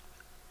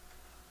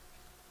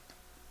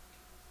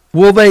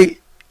 Will they,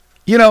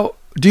 you know,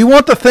 do you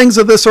want the things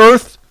of this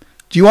earth?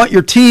 Do you want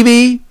your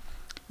TV,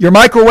 your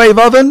microwave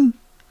oven,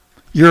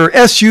 your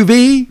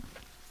SUV,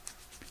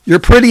 your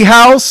pretty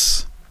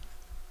house,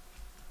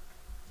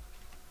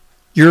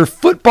 your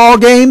football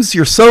games,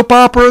 your soap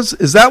operas?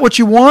 Is that what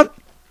you want?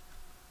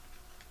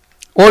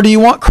 Or do you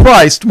want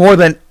Christ more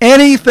than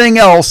anything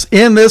else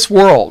in this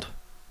world?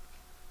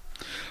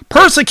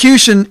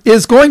 Persecution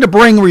is going to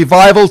bring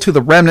revival to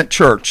the remnant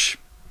church.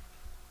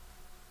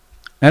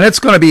 And it's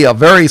going to be a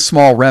very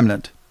small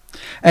remnant.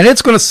 And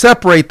it's going to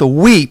separate the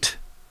wheat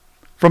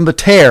from the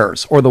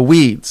tares or the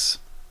weeds.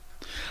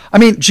 I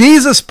mean,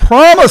 Jesus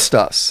promised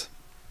us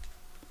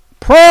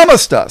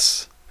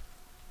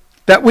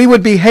that we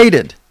would be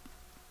hated.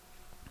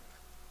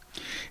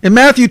 In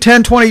Matthew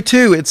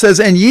 10:22, it says,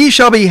 and ye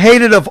shall be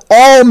hated of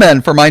all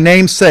men for my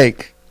name's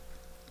sake.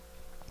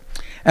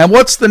 And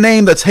what's the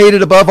name that's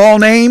hated above all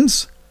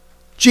names?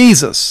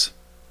 Jesus.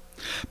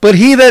 But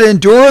he that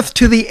endureth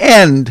to the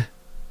end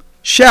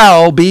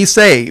shall be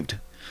saved.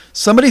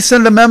 Somebody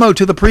send a memo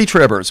to the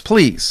pre-tribbers,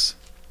 please.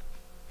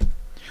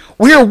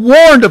 We are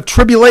warned of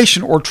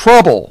tribulation or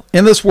trouble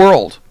in this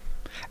world.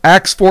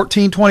 Acts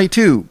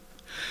 14:22.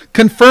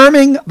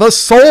 Confirming the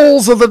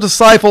souls of the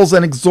disciples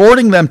and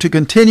exhorting them to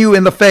continue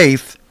in the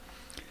faith,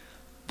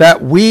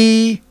 that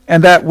we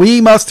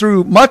must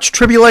through much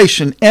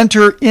tribulation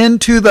enter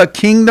into the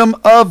kingdom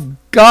of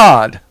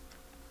God.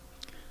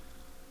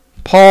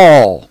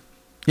 Paul,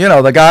 you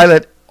know, the guy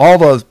that all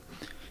the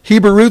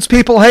Hebrew roots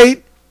people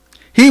hate,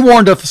 he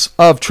warned us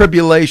of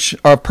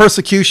tribulation, of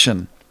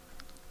persecution.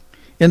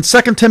 In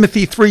 2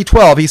 Timothy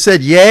 3:12, he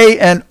said, yea,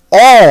 and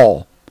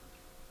all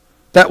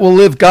that will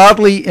live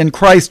godly in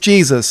Christ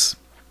Jesus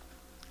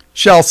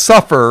shall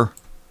suffer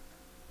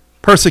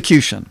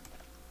persecution.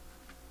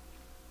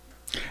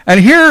 And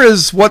here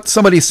is what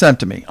somebody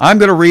sent to me. I'm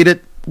going to read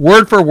it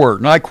word for word,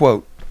 and I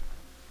quote,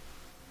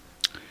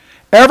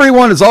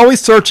 everyone is always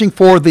searching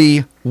for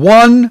the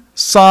one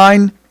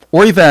sign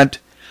or event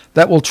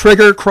that will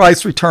trigger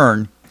Christ's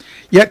return,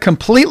 yet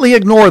completely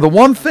ignore the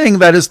one thing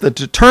that is the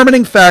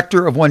determining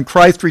factor of when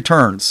Christ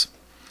returns.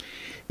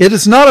 It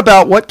is not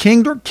about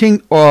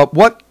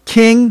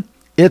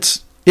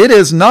it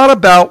is not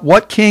about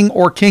what king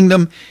or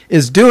kingdom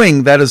is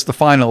doing that is the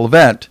final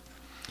event.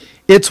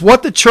 It's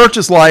what the church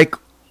is like,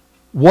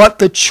 what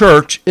the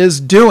church is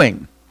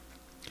doing.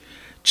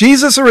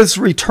 Jesus is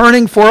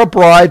returning for a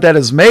bride that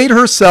has made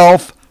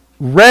herself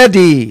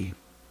ready.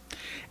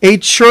 A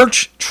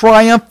church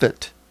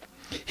triumphant.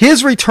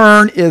 His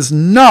return is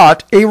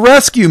not a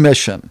rescue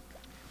mission.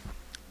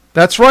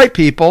 That's right,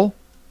 people.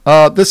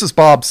 This is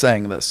Bob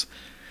saying this.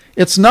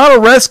 It's not a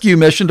rescue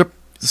mission to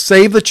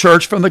save the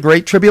church from the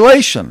Great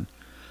Tribulation.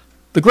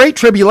 The Great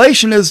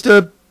Tribulation is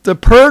to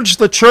purge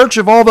the church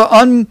of all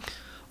the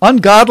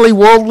ungodly,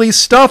 worldly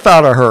stuff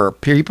out of her,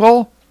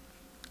 people.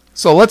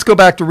 So let's go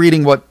back to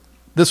reading what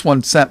this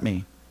one sent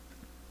me.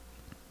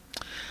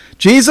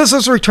 Jesus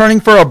is returning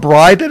for a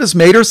bride that has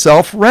made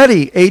herself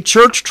ready, a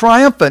church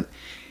triumphant.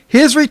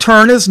 His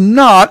return is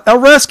not a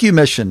rescue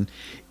mission.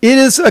 It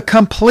is a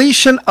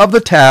completion of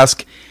the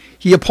task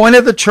he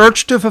appointed the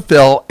church to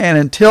fulfill, and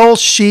until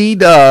she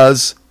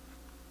does,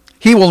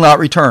 he will not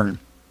return.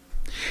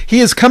 He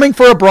is coming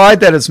for a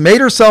bride that has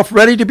made herself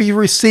ready to be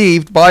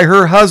received by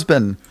her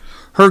husband,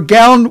 her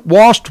gown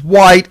washed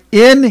white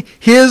in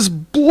his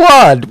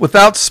blood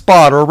without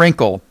spot or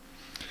wrinkle.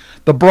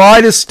 The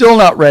bride is still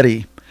not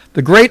ready.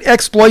 The great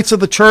exploits of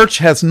the church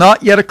has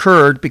not yet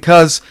occurred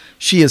because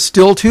she is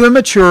still too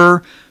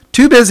immature,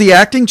 too busy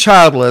acting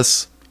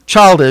childish.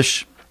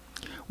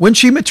 When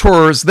she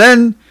matures,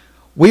 then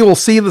we will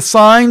see the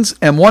signs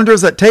and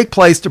wonders that take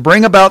place to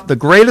bring about the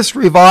greatest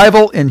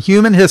revival in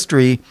human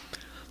history.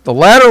 The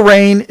latter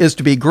rain is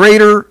to be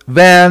greater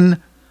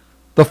than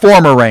the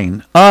former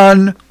rain.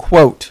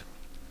 Unquote.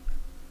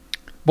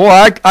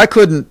 Boy, I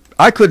couldn't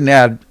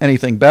add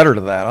anything better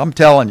to that. I'm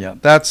telling you.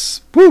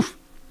 That's, woof.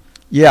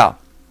 Yeah.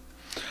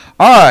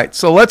 All right,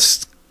 so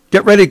let's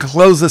get ready to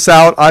close this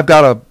out. I've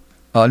got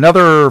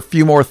another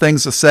few more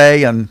things to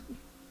say, and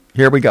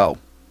here we go.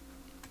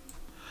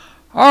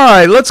 All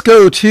right, let's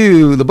go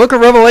to the book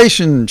of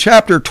Revelation,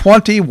 chapter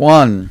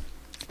 21,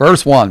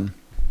 verse 1.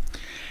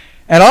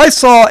 And I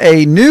saw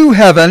a new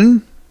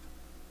heaven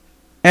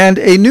and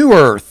a new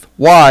earth.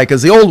 Why?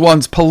 Because the old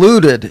one's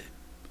polluted.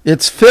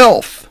 It's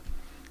filth.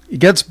 It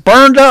gets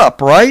burned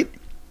up, right?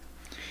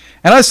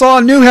 And I saw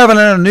a new heaven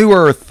and a new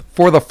earth,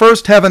 for the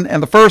first heaven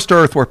and the first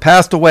earth were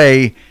passed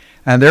away,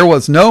 and there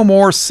was no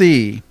more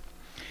sea.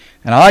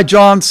 And I,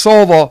 John,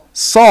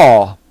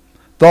 saw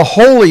the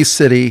holy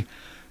city,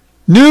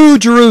 New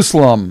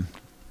Jerusalem,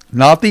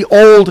 not the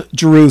old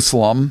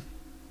Jerusalem,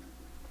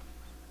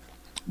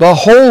 the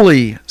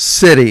holy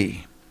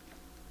city,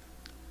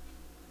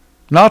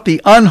 not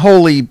the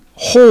unholy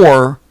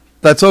whore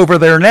that's over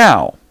there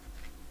now.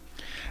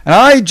 And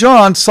I,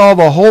 John, saw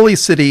the holy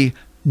city,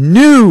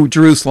 New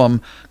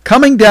Jerusalem,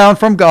 coming down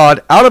from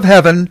God out of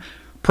heaven,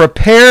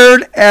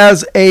 prepared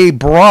as a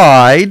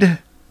bride,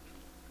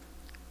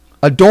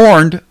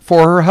 adorned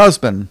for her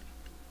husband.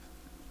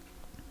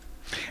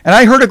 And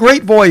I heard a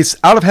great voice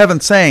out of heaven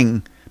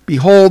saying,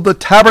 Behold, the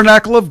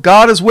tabernacle of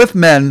God is with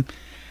men,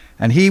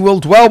 and he will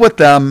dwell with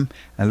them,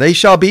 and they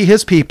shall be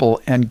his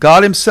people, and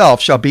God himself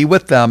shall be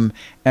with them,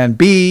 and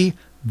be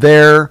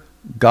their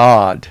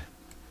God.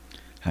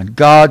 And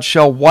God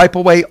shall wipe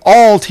away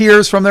all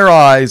tears from their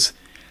eyes,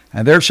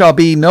 and there shall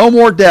be no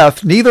more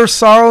death, neither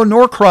sorrow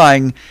nor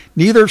crying,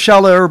 neither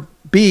shall there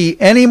be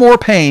any more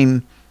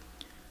pain,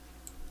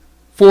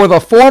 for the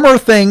former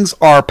things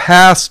are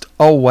passed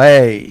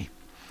away.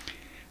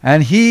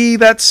 And he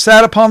that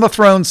sat upon the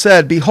throne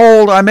said,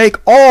 Behold, I make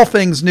all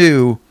things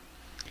new.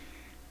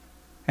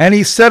 And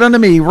he said unto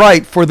me,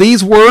 Write, for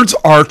these words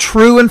are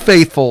true and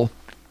faithful.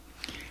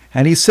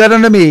 And he said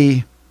unto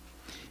me,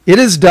 It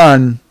is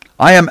done.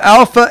 I am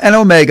Alpha and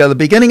Omega, the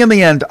beginning and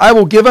the end. I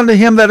will give unto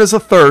him that is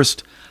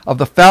athirst of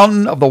the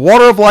fountain of the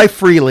water of life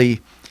freely.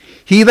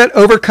 He that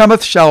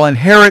overcometh shall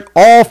inherit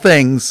all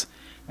things,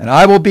 and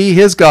I will be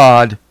his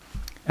God,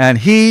 and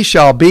he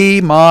shall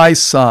be my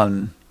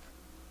son.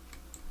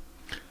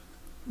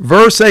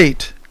 Verse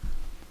 8,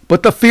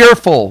 But the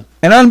fearful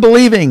and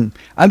unbelieving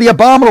and the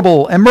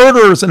abominable and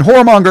murderers and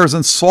whoremongers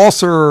and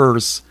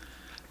sorcerers.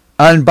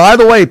 And by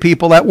the way,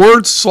 people, that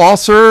word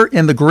sorcerer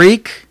in the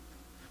Greek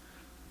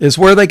is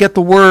where they get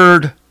the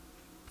word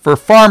for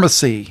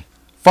pharmacy,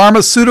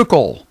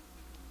 pharmaceutical.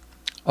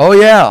 Oh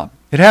yeah,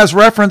 it has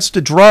reference to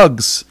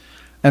drugs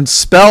and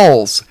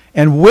spells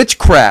and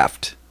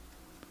witchcraft.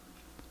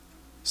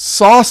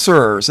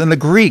 Sorcerers in the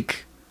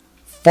Greek,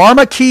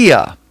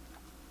 pharmakia.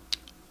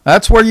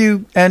 That's where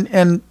you,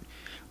 and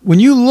when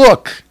you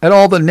look at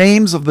all the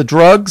names of the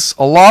drugs,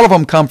 a lot of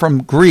them come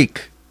from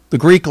Greek, the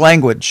Greek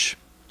language.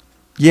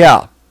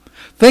 Yeah.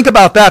 Think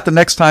about that the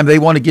next time they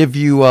want to give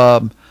you,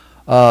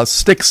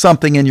 stick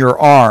something in your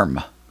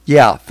arm.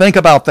 Yeah, think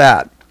about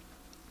that.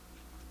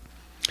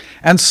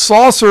 And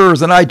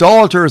sorcerers and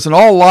idolaters and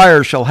all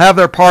liars shall have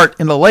their part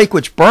in the lake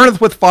which burneth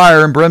with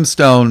fire and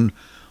brimstone,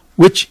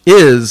 which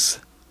is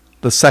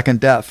the second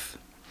death.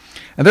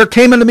 And there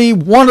came unto me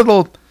one of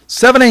the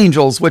 7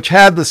 angels which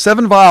had the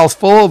 7 vials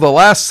full of the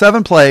last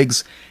 7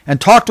 plagues, and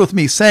talked with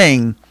me,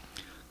 saying,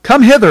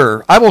 Come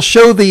hither, I will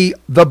show thee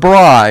the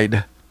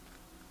bride,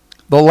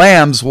 the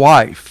Lamb's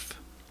wife.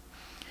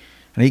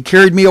 And he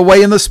carried me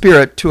away in the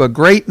Spirit to a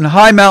great and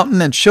high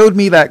mountain, and showed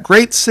me that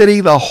great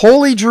city, the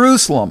holy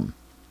Jerusalem,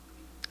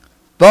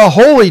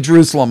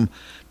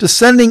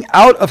 descending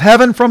out of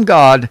heaven from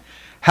God,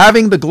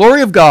 having the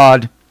glory of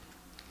God,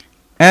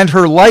 and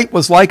her light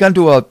was like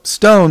unto a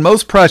stone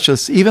most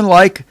precious, even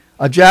like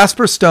a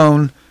jasper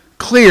stone,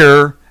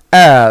 clear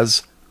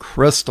as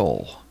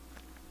crystal.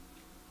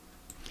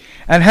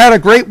 And had a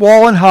great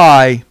wall and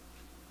high.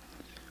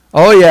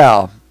 Oh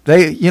yeah,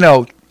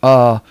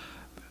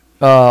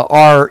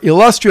 our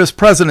illustrious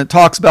president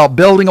talks about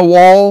building a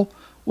wall.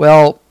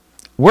 Well,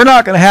 we're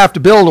not going to have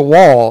to build a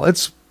wall.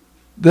 It's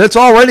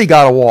already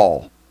got a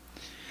wall.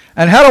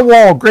 And had a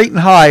wall great and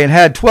high, and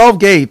had 12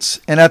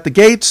 gates, and at the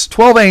gates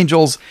 12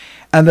 angels,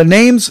 and the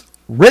names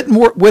written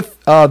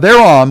with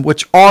thereon,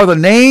 which are the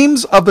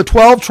names of the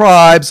 12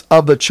 tribes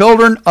of the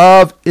children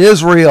of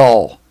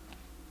Israel.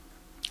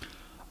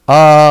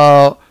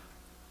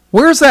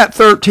 Where's that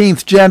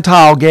 13th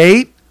Gentile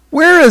gate?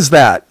 Where is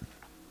that?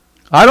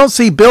 I don't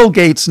see Bill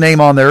Gates' name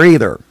on there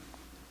either.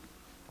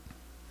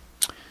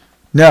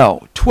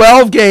 No,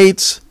 12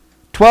 gates,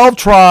 12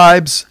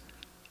 tribes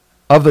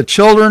of the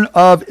children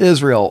of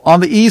Israel. On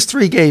the east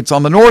 3 gates,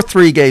 on the north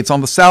 3 gates,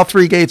 on the south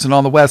 3 gates, and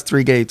on the west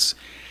 3 gates.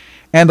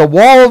 And the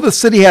wall of the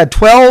city had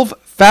 12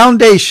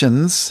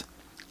 foundations,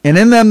 and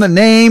in them the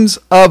names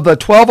of the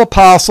 12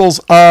 apostles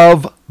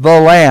of the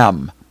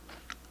Lamb.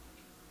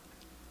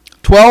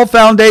 12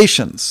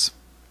 foundations,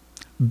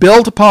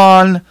 built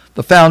upon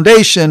the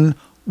foundation,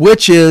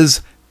 which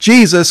is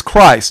Jesus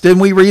Christ. Didn't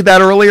we read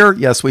that earlier?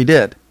 Yes, we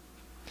did.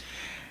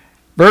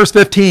 Verse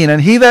 15,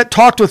 And he that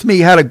talked with me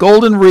had a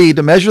golden reed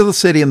to measure the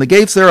city, and the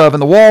gates thereof,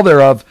 and the wall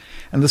thereof.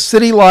 And the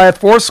city lieth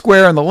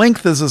foursquare, and the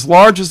length is as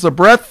large as the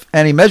breadth.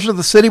 And he measured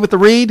the city with the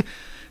reed,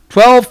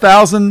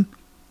 12,000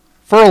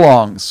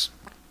 furlongs.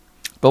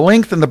 The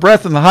length and the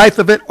breadth and the height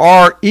of it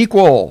are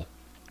equal.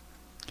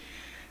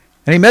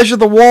 And he measured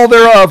the wall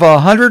thereof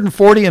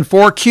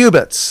 144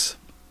 cubits.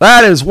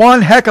 That is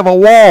one heck of a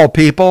wall,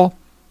 people.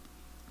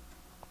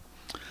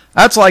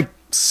 That's like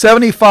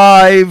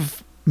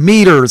 75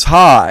 meters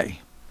high.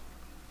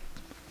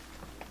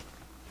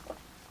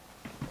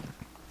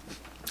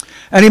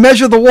 And he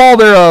measured the wall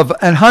thereof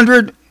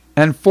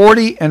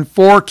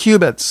 144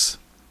 cubits,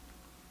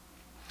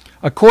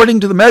 according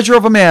to the measure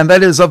of a man,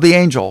 that is, of the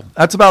angel.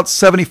 That's about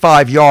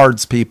 75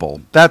 yards,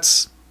 people.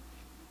 That's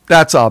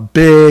a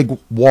big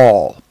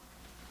wall.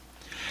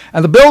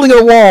 And the building of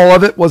the wall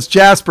of it was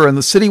jasper, and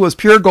the city was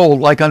pure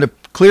gold, like unto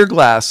clear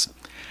glass.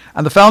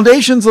 And the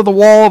foundations of the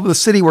wall of the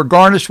city were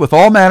garnished with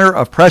all manner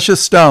of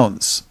precious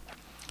stones.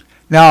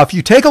 Now, if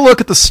you take a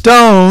look at the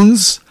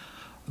stones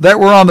that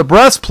were on the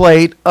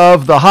breastplate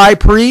of the high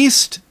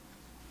priest,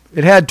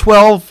 it had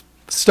 12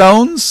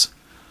 stones.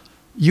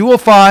 You will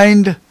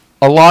find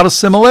a lot of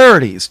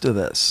similarities to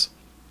this.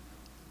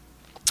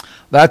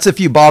 That's if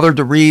you bothered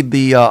to read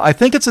the, I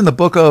think it's in the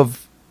book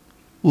of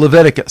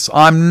Leviticus.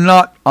 I'm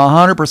not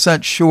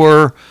 100%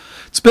 sure.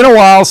 It's been a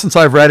while since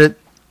I've read it.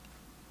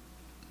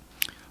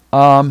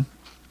 I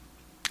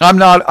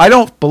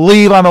don't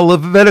believe I'm a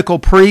Levitical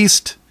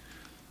priest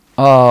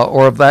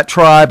or of that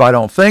tribe. I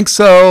don't think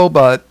so,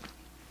 but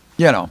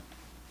you know.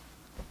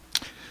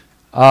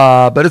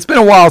 But it's been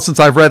a while since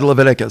I've read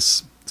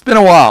Leviticus. It's been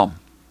a while,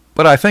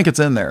 but I think it's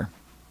in there.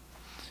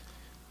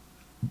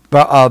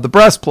 The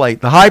breastplate,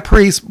 the high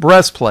priest's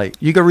breastplate.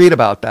 You can read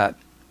about that.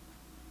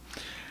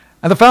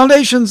 And the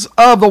foundations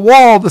of the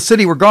wall of the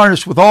city were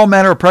garnished with all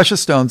manner of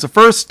precious stones. The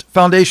first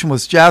foundation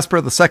was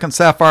jasper, the second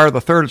sapphire, the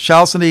third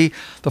chalcedony,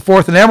 the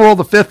fourth an emerald,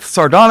 the fifth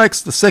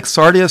sardonyx, the sixth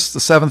sardius, the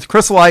seventh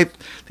chrysolite,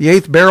 the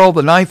eighth beryl,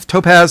 the ninth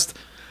topaz,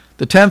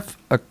 the 10th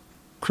a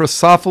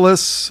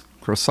chrysophilus,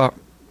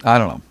 I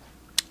don't know.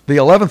 The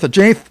 11th a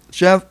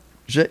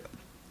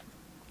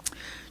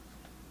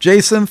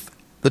jacinth,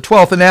 the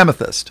 12th an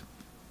amethyst.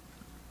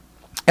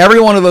 Every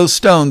one of those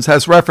stones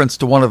has reference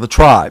to one of the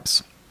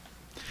tribes.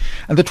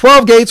 And the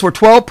 12 gates were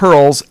 12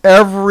 pearls.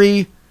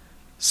 Every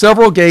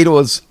several gate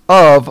was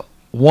of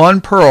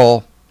one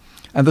pearl.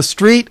 And the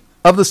street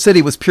of the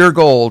city was pure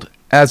gold,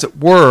 as it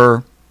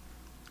were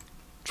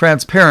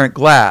transparent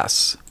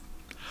glass.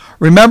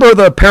 Remember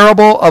the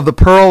parable of the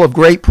pearl of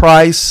great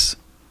price?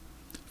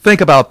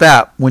 Think about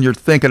that when you're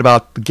thinking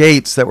about the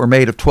gates that were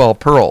made of 12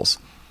 pearls.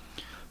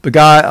 The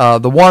guy,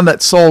 the one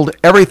that sold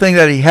everything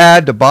that he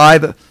had to buy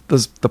the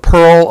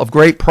pearl of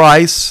great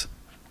price.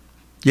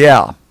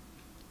 Yeah.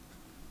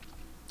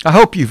 I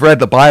hope you've read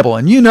the Bible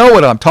and you know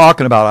what I'm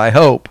talking about, I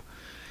hope.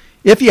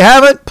 If you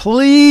haven't,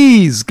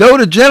 please go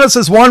to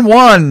Genesis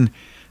 1:1.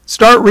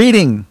 Start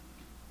reading.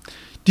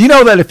 Do you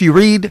know that if you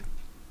read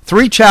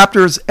 3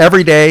 chapters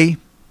every day,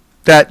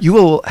 that you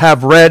will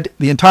have read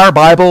the entire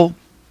Bible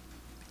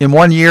in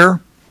 1 year?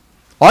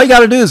 All you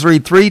got to do is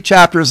read 3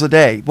 chapters a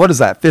day. What is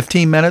that,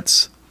 15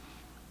 minutes?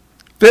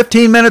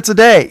 15 minutes a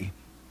day.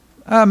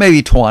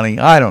 Maybe 20,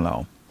 I don't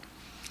know.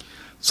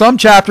 Some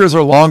chapters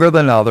are longer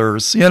than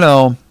others, you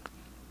know.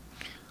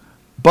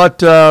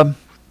 But, all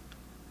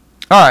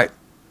right.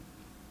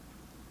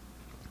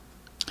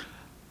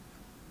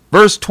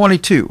 Verse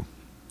 22.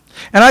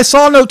 And I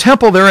saw no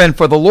temple therein,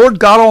 for the Lord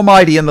God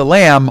Almighty and the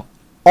Lamb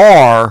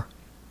are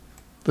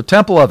the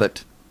temple of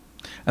it.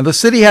 And the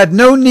city had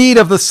no need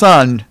of the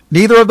sun,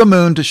 neither of the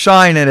moon to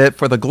shine in it,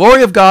 for the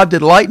glory of God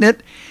did lighten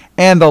it,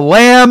 and the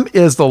Lamb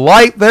is the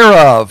light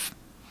thereof.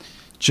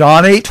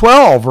 John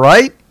 8:12,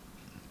 right?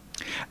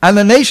 And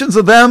the nations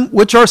of them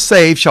which are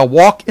saved shall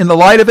walk in the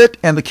light of it,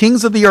 and the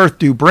kings of the earth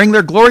do bring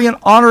their glory and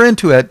honor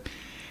into it.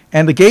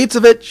 And the gates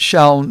of it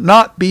shall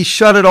not be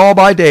shut at all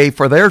by day,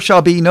 for there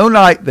shall be no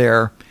night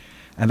there.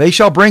 And they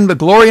shall bring the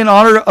glory and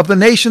honor of the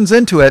nations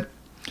into it,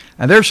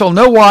 and there shall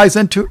no wise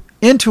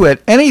into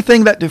it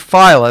anything that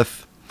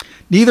defileth,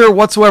 neither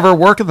whatsoever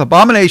worketh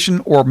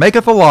abomination or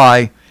maketh a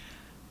lie,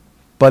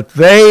 but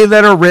they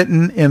that are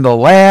written in the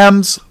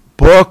Lamb's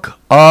book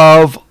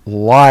of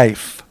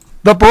life.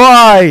 The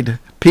bride,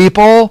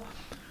 people,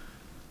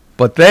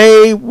 but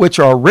they which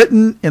are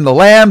written in the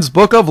Lamb's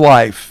book of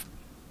life.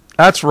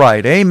 That's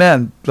right,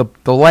 amen.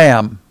 The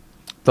Lamb,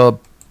 the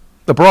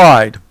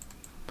bride.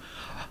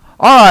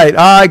 All right,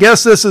 I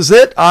guess this is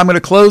it. I'm going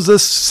to close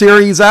this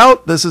series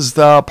out. This is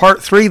the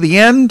part 3, the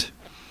end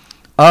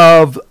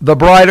of the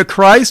Bride of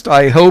Christ.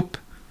 I hope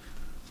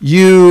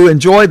you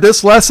enjoyed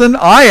this lesson.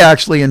 I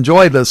actually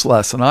enjoyed this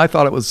lesson. I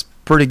thought it was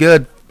pretty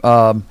good.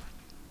 All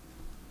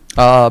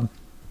the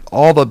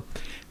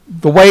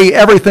way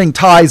everything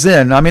ties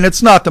in. I mean,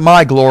 it's not to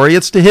my glory,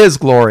 it's to His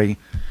glory.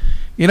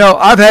 You know,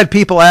 I've had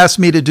people ask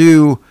me to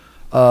do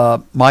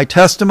my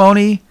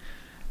testimony.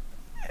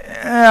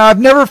 I've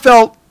never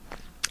felt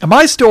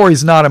my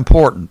story's not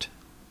important.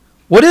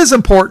 What is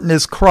important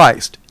is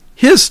Christ,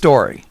 His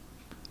story.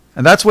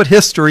 And that's what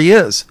history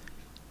is.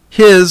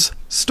 His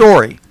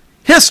story.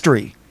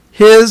 History.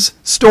 His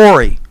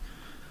story.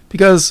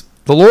 Because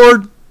the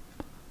Lord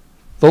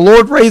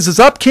raises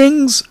up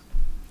kings.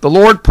 The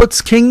Lord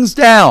puts kings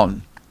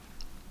down.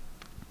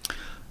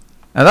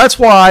 And that's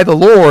why the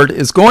Lord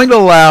is going to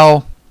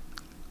allow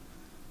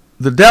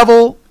the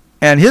devil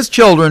and his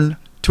children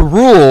to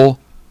rule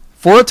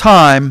for a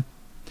time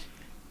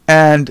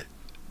and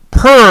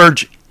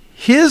purge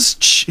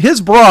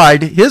his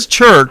bride, his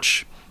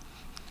church,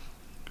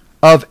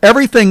 of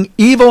everything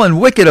evil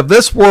and wicked of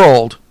this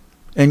world,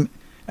 and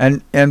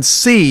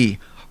see,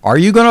 are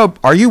you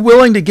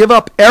willing to give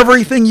up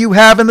everything you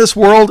have in this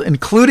world,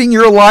 including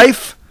your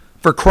life,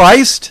 for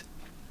Christ?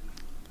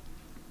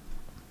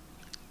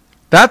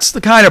 That's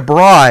the kind of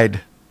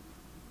bride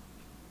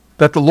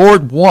that the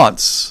Lord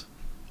wants.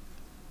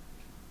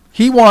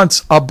 He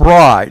wants a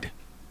bride,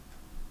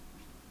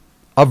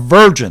 a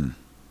virgin,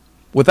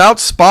 without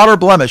spot or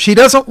blemish. He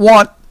doesn't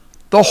want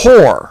the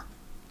whore.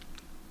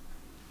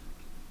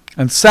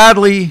 And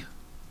sadly,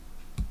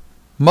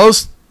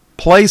 most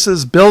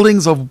places,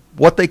 buildings of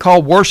what they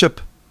call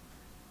worship,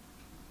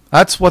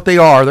 that's what they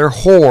are. They're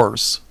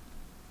whores,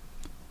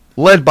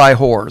 led by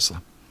whores.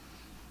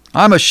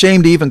 I'm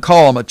ashamed to even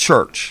call them a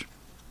church.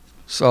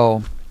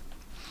 So,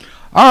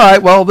 all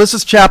right, well, this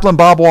is Chaplain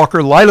Bob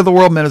Walker, Light of the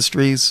World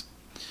Ministries.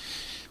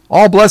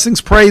 All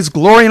blessings, praise,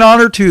 glory, and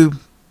honor to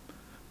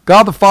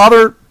God the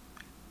Father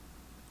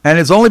and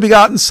his only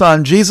begotten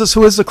Son, Jesus,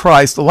 who is the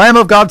Christ, the Lamb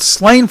of God,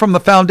 slain from the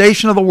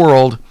foundation of the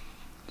world.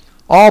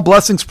 All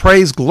blessings,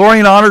 praise, glory,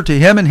 and honor to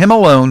him and him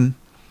alone.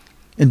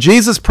 In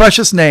Jesus'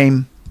 precious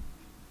name,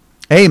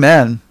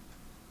 amen.